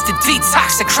sent us to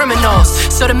detox and criminals.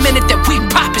 So the minute that we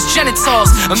pop is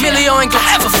genitals. Emilio ain't gon'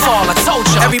 ever fall, I told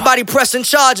you. Everybody pressing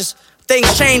charges. Things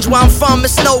change where I'm from,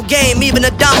 it's no game, even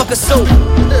a dime could sue.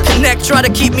 Connect, try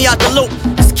to keep me out the loop.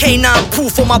 It's K9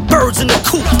 proof for my birds in the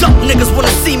coop. Duck niggas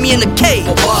wanna see me in the cave.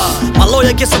 My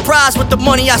lawyer gets surprised with the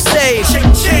money I save.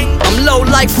 I'm low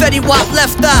like Fetty Wap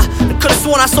left eye. Could've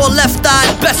sworn I saw left eye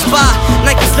in Best Buy.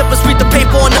 Nike slippers, read the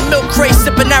paper on the milk crate.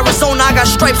 Sippin' Arizona, I got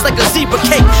stripes like a zebra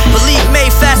cake. Believe me,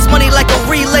 fast money like a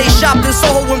relay. Shopped in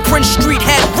Soho when Prince Street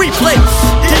had replays.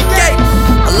 DK.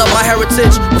 I love my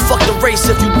heritage, but fuck the race.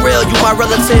 If you real, you my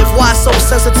relative. Why so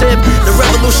sensitive? The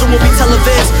revolution will be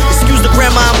televised. Excuse the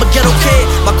grandma, I'm a ghetto kid.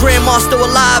 My grandma grandma's still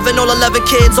alive and all 11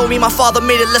 kids owe me. My father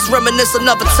made it, let's reminisce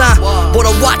another time. Bought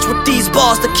a watch with these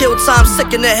bars to kill time.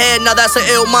 Sick in the head, now that's an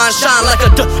ill mind. Shine like a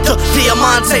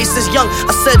diamante since young.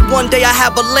 I said one day I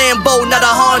have a Lambo, not a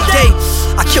Hyundai.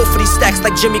 I kill for these stacks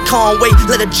like Jimmy Conway.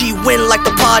 Let a G win like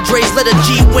the Padres. Let a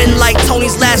G win like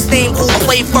Tony's last name, who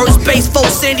played first base for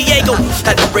San Diego.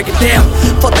 Had to break it down.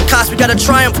 Fuck the cops, we gotta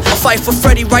triumph. Fight for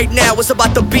Freddy right now. It's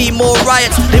about to be more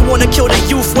riots. They wanna kill the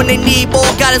youth when they need more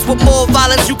guidance. With more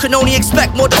violence, you can only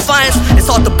expect more defiance.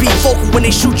 It's hard to be vocal when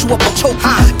they shoot you up and choke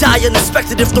you. Die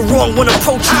unexpected if the wrong one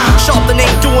approach you. Sharpton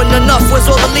ain't doing enough.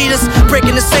 Where's all the leaders?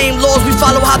 Breaking the same laws, we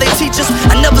follow how they teach us.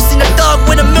 I never seen a thug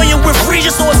win $1 million with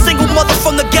Regis or a single mother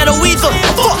from the ghetto either.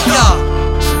 Fuck y'all.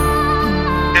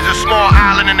 There's a small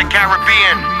island in the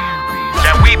Caribbean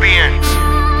that we be in.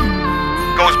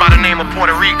 Goes by the name of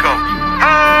Puerto Rico.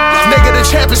 Nigga, the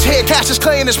champ is here, Cassius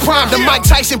Clay in his prime. The Mike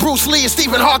Tyson, Bruce Lee, and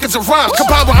Stephen Hawkins of rhymes.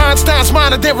 Combined with Einstein's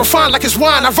mind and they're refined like his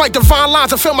wine. I write divine lines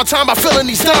and fill my time by filling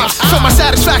these dimes. Fill my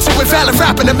satisfaction with valid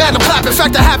rapping and man, I'm clapping. In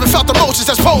fact, I haven't felt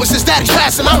emotions as poets since daddy's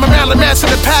passing. I'm a Marilyn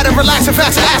Manson and pattern, relaxing,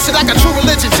 fasting acid. I got true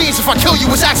religion, genes. If I kill you,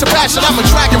 it's acts of passion. I'm a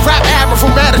dragon rap arrow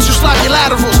from mad at you, slap your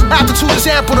laterals. Aptitude is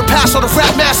ample to pass on the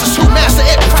rap masters. Two master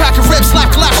it, cracking ribs,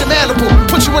 slap, collapse, your mandible.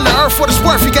 Put you in the earth for this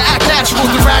worth, you can act natural.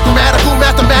 The grammatical,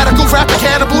 mathematical, rapping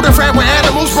cannibal. The ran with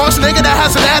animals, Bronson nigga that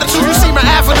has an attitude. You see my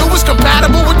avenue is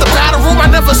compatible with the battle room. I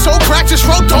never so practice,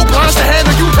 wrote dope lines to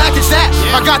handle you, package that.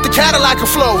 I got the Cadillac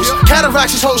of flows.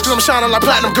 Cataracts is hoes cause I'm shining like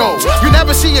platinum gold. You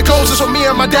never see your goals, it's when me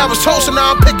and my dad was toast. And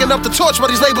now I'm picking up the torch while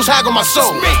these labels hag on my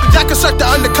soul. Y'all can suck the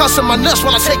undercuts of my nuts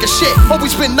while I take a shit.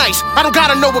 Always been nice, I don't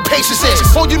gotta know what patience is.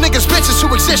 All you niggas bitches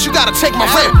who exist, you gotta take my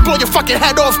rip. Blow your fucking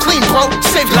head off clean, bro.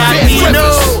 Save your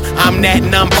Latino. I'm that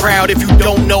and I'm proud. If you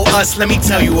don't know us, let me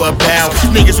tell you about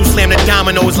niggas who slam the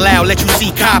dominoes loud, let you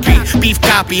see copy. Beef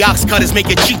copy, ox cutters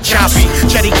make your cheek choppy.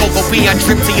 Jetty Coco B, I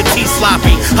drip to your teeth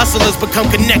sloppy. Hustlers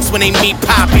become connects when they meet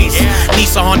poppies.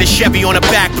 Nissan Honda Chevy on the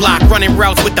back block, running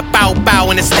routes with the bow bow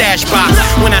in the stash box.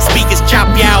 When I speak it's chop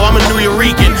yow, I'm a New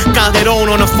Yorican. Calderon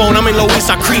on the phone, I'm in Luis,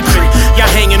 I creepin'. Y'all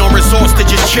hanging on resorts to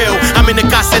just chill. I'm in the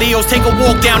Caseríos, take a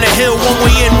walk down the hill. One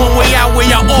way in, one way out, where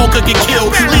y'all all could get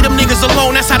killed. Leave them niggas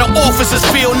alone, that's how the officers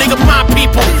feel. Nigga, my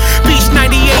people. Beach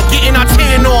 98, getting our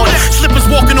tan on. Slippers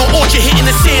walking on Orchard, hitting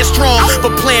the sand strong.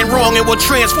 But playing wrong and will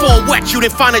transform wet you, then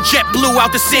find a jet blue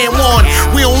out the San Juan.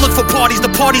 We don't look for parties,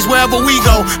 the parties wherever we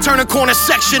go. Turn a corner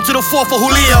section to the 4th of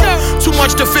Julio. Too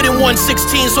much to fit in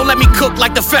 116, so let me cook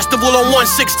like the festival on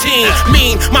 116.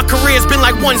 Mean, my career's been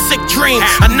like one sick dream.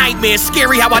 A nightmare,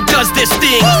 scary how I does this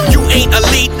thing. You ain't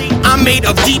elite, I'm made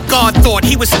of deep God thought.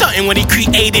 He was stunting when he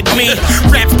created me.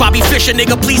 Raps Bobby Fischer,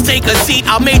 nigga, please take a seat.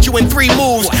 I made you in 3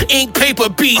 moves, ink, paper,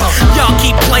 beat. Y'all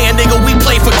keep playing, nigga, we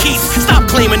play for keeps. Stop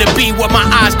claiming to be what my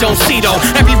eyes don't see though.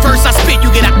 Every verse I spit,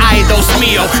 you get an ay dos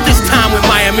mio. This time with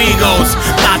my amigos,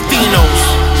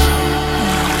 Latinos.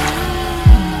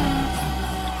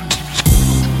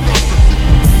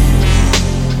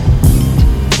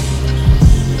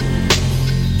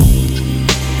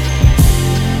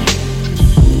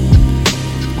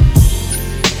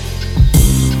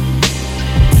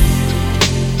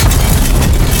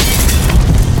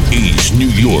 East New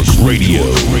York Radio.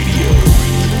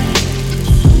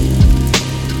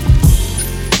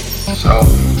 So,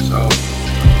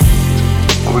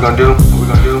 what we gonna do?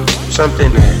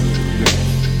 Something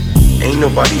that ain't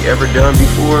nobody ever done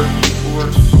before,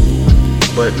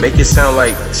 but make it sound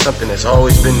like something that's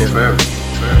always been there forever.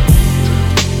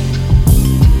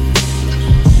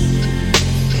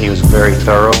 He was very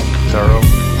thorough,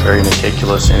 very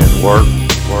meticulous in his work.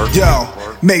 Yo,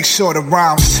 make sure the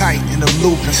rhyme's tight and the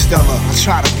loop and stellar. I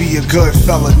try to be a good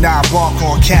fella, now I bark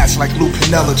on cats like Lou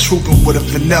Pinella, trooping with a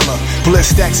vanilla.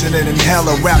 Bliss X and an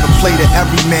inhaler, rather play to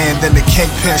every man than the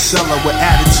Kingpin seller with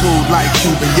attitude like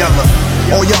Cuban Yeller.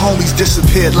 All your homies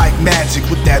disappeared like magic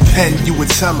with that pen you would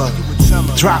tell her.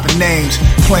 Dropping names,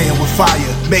 playing with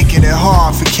fire, making it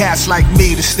hard for cats like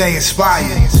me to stay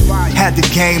inspired. Had the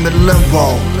game in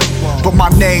limbo, but my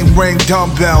name ring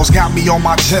dumbbells, got me on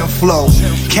my gym flow.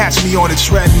 Catch me on the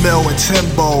treadmill in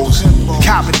Timbos,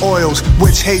 copping oils,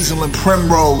 witch hazel and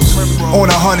primrose. On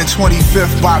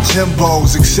 125th by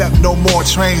Jimbos, except no more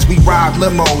trains, we ride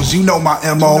limos. You know my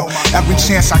MO, every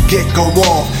chance I get go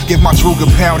off. Give my Druga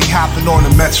Poundy hopping on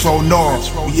the Metro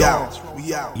North. We out.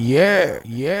 Yeah.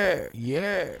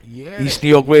 East New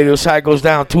York Radio side goes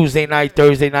down Tuesday night,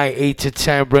 Thursday night, 8 to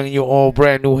 10, bringing you all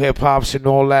brand new hip hops and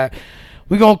all that.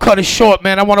 We're going to cut it short,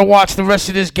 man. I want to watch the rest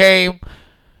of this game.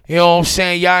 You know what I'm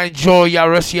saying? Y'all enjoy y'all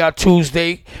rest of y'all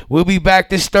Tuesday. We'll be back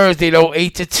this Thursday, though,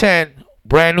 8 to 10.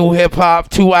 Brand new hip hop,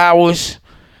 2 hours.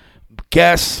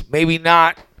 Guess, maybe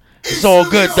not. It's all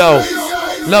good, though.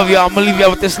 Love y'all. I'm gonna leave y'all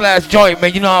with this last joint,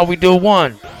 man. You know how we do.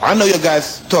 One. I know you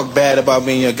guys talk bad about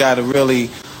me and you got a really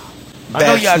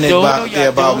bad snip out there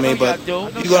about me, but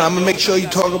I'm gonna make sure you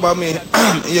talk about me.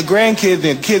 Your grandkids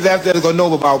and kids after that are gonna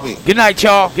know about me. Good night,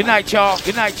 y'all. Good night, y'all.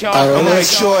 Good night, y'all. I'm gonna make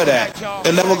sure of that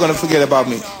they're never gonna forget about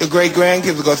me. Your great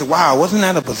grandkids are gonna say, "Wow, wasn't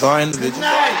that a bizarre individual?"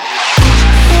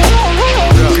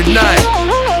 Good night.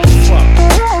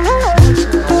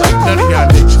 None of y'all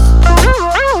niggas.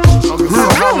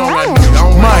 How long I know? I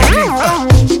don't mind.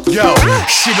 Yo,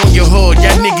 shit on your hood.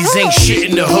 Y'all niggas ain't shit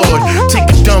in the hood. Take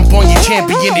a dump on your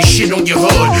champion and shit on your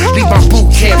hood. Leave my boot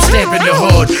camp stamp in the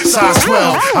hood. Size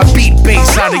 12. I beat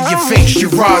bass out of your face, you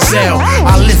Rozelle.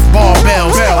 I lift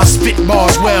barbells. I spit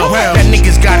bars well. That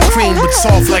niggas got cream but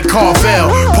soft like Carvel.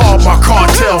 Paul my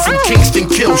cartel from Kingston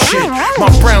kill shit.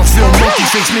 My Brownfield monkey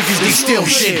face niggas they steal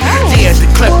shit. Yeah, the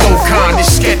klepto con,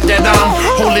 this scat that I'm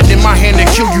holding in my hand to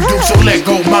kill you, dude. So let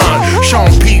go mine.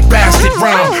 Sean P. bastard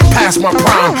rhyme, past my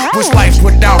prime. What's life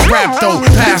without rap though?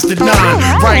 Past the 9,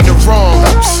 right or wrong.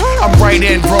 I'm right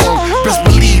and wrong. Best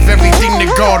believe everything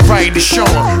that God right is shown.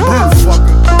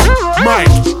 Motherfucker, Mike,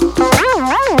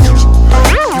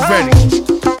 you ready?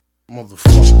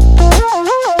 Motherfucker.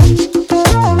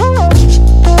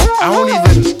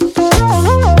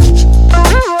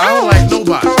 I don't like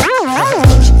nobody.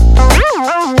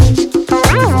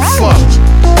 Give a fuck.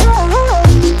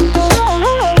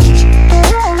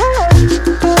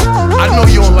 I know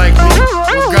you don't like me.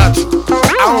 You got to.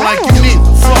 I don't like you neither.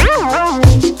 Fuck.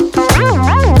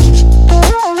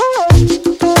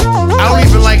 I don't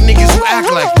even like niggas who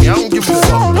act like me. I don't give a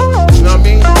fuck. You know what I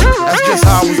mean? That's just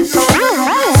how we.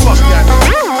 Fuck that.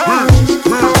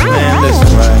 Man, listen,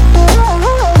 right?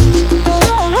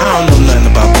 I don't know nothing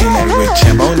about being that rich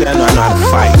champ. Only I know how to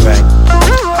fight, right?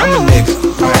 I'm a nigga,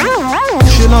 right?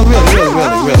 Shit, no, really.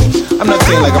 I'm not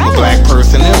saying like I'm a black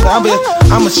person.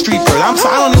 I'm a street person. I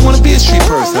don't even want to be a street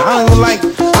person. I don't even like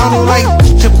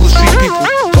typical street people.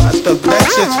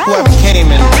 That's just who I became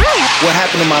and what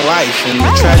happened in my life and the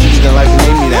tragedies in life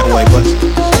made me that way. But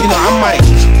I'm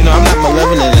not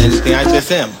malevolent or anything. I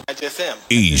just am.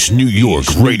 East New York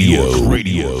Radio.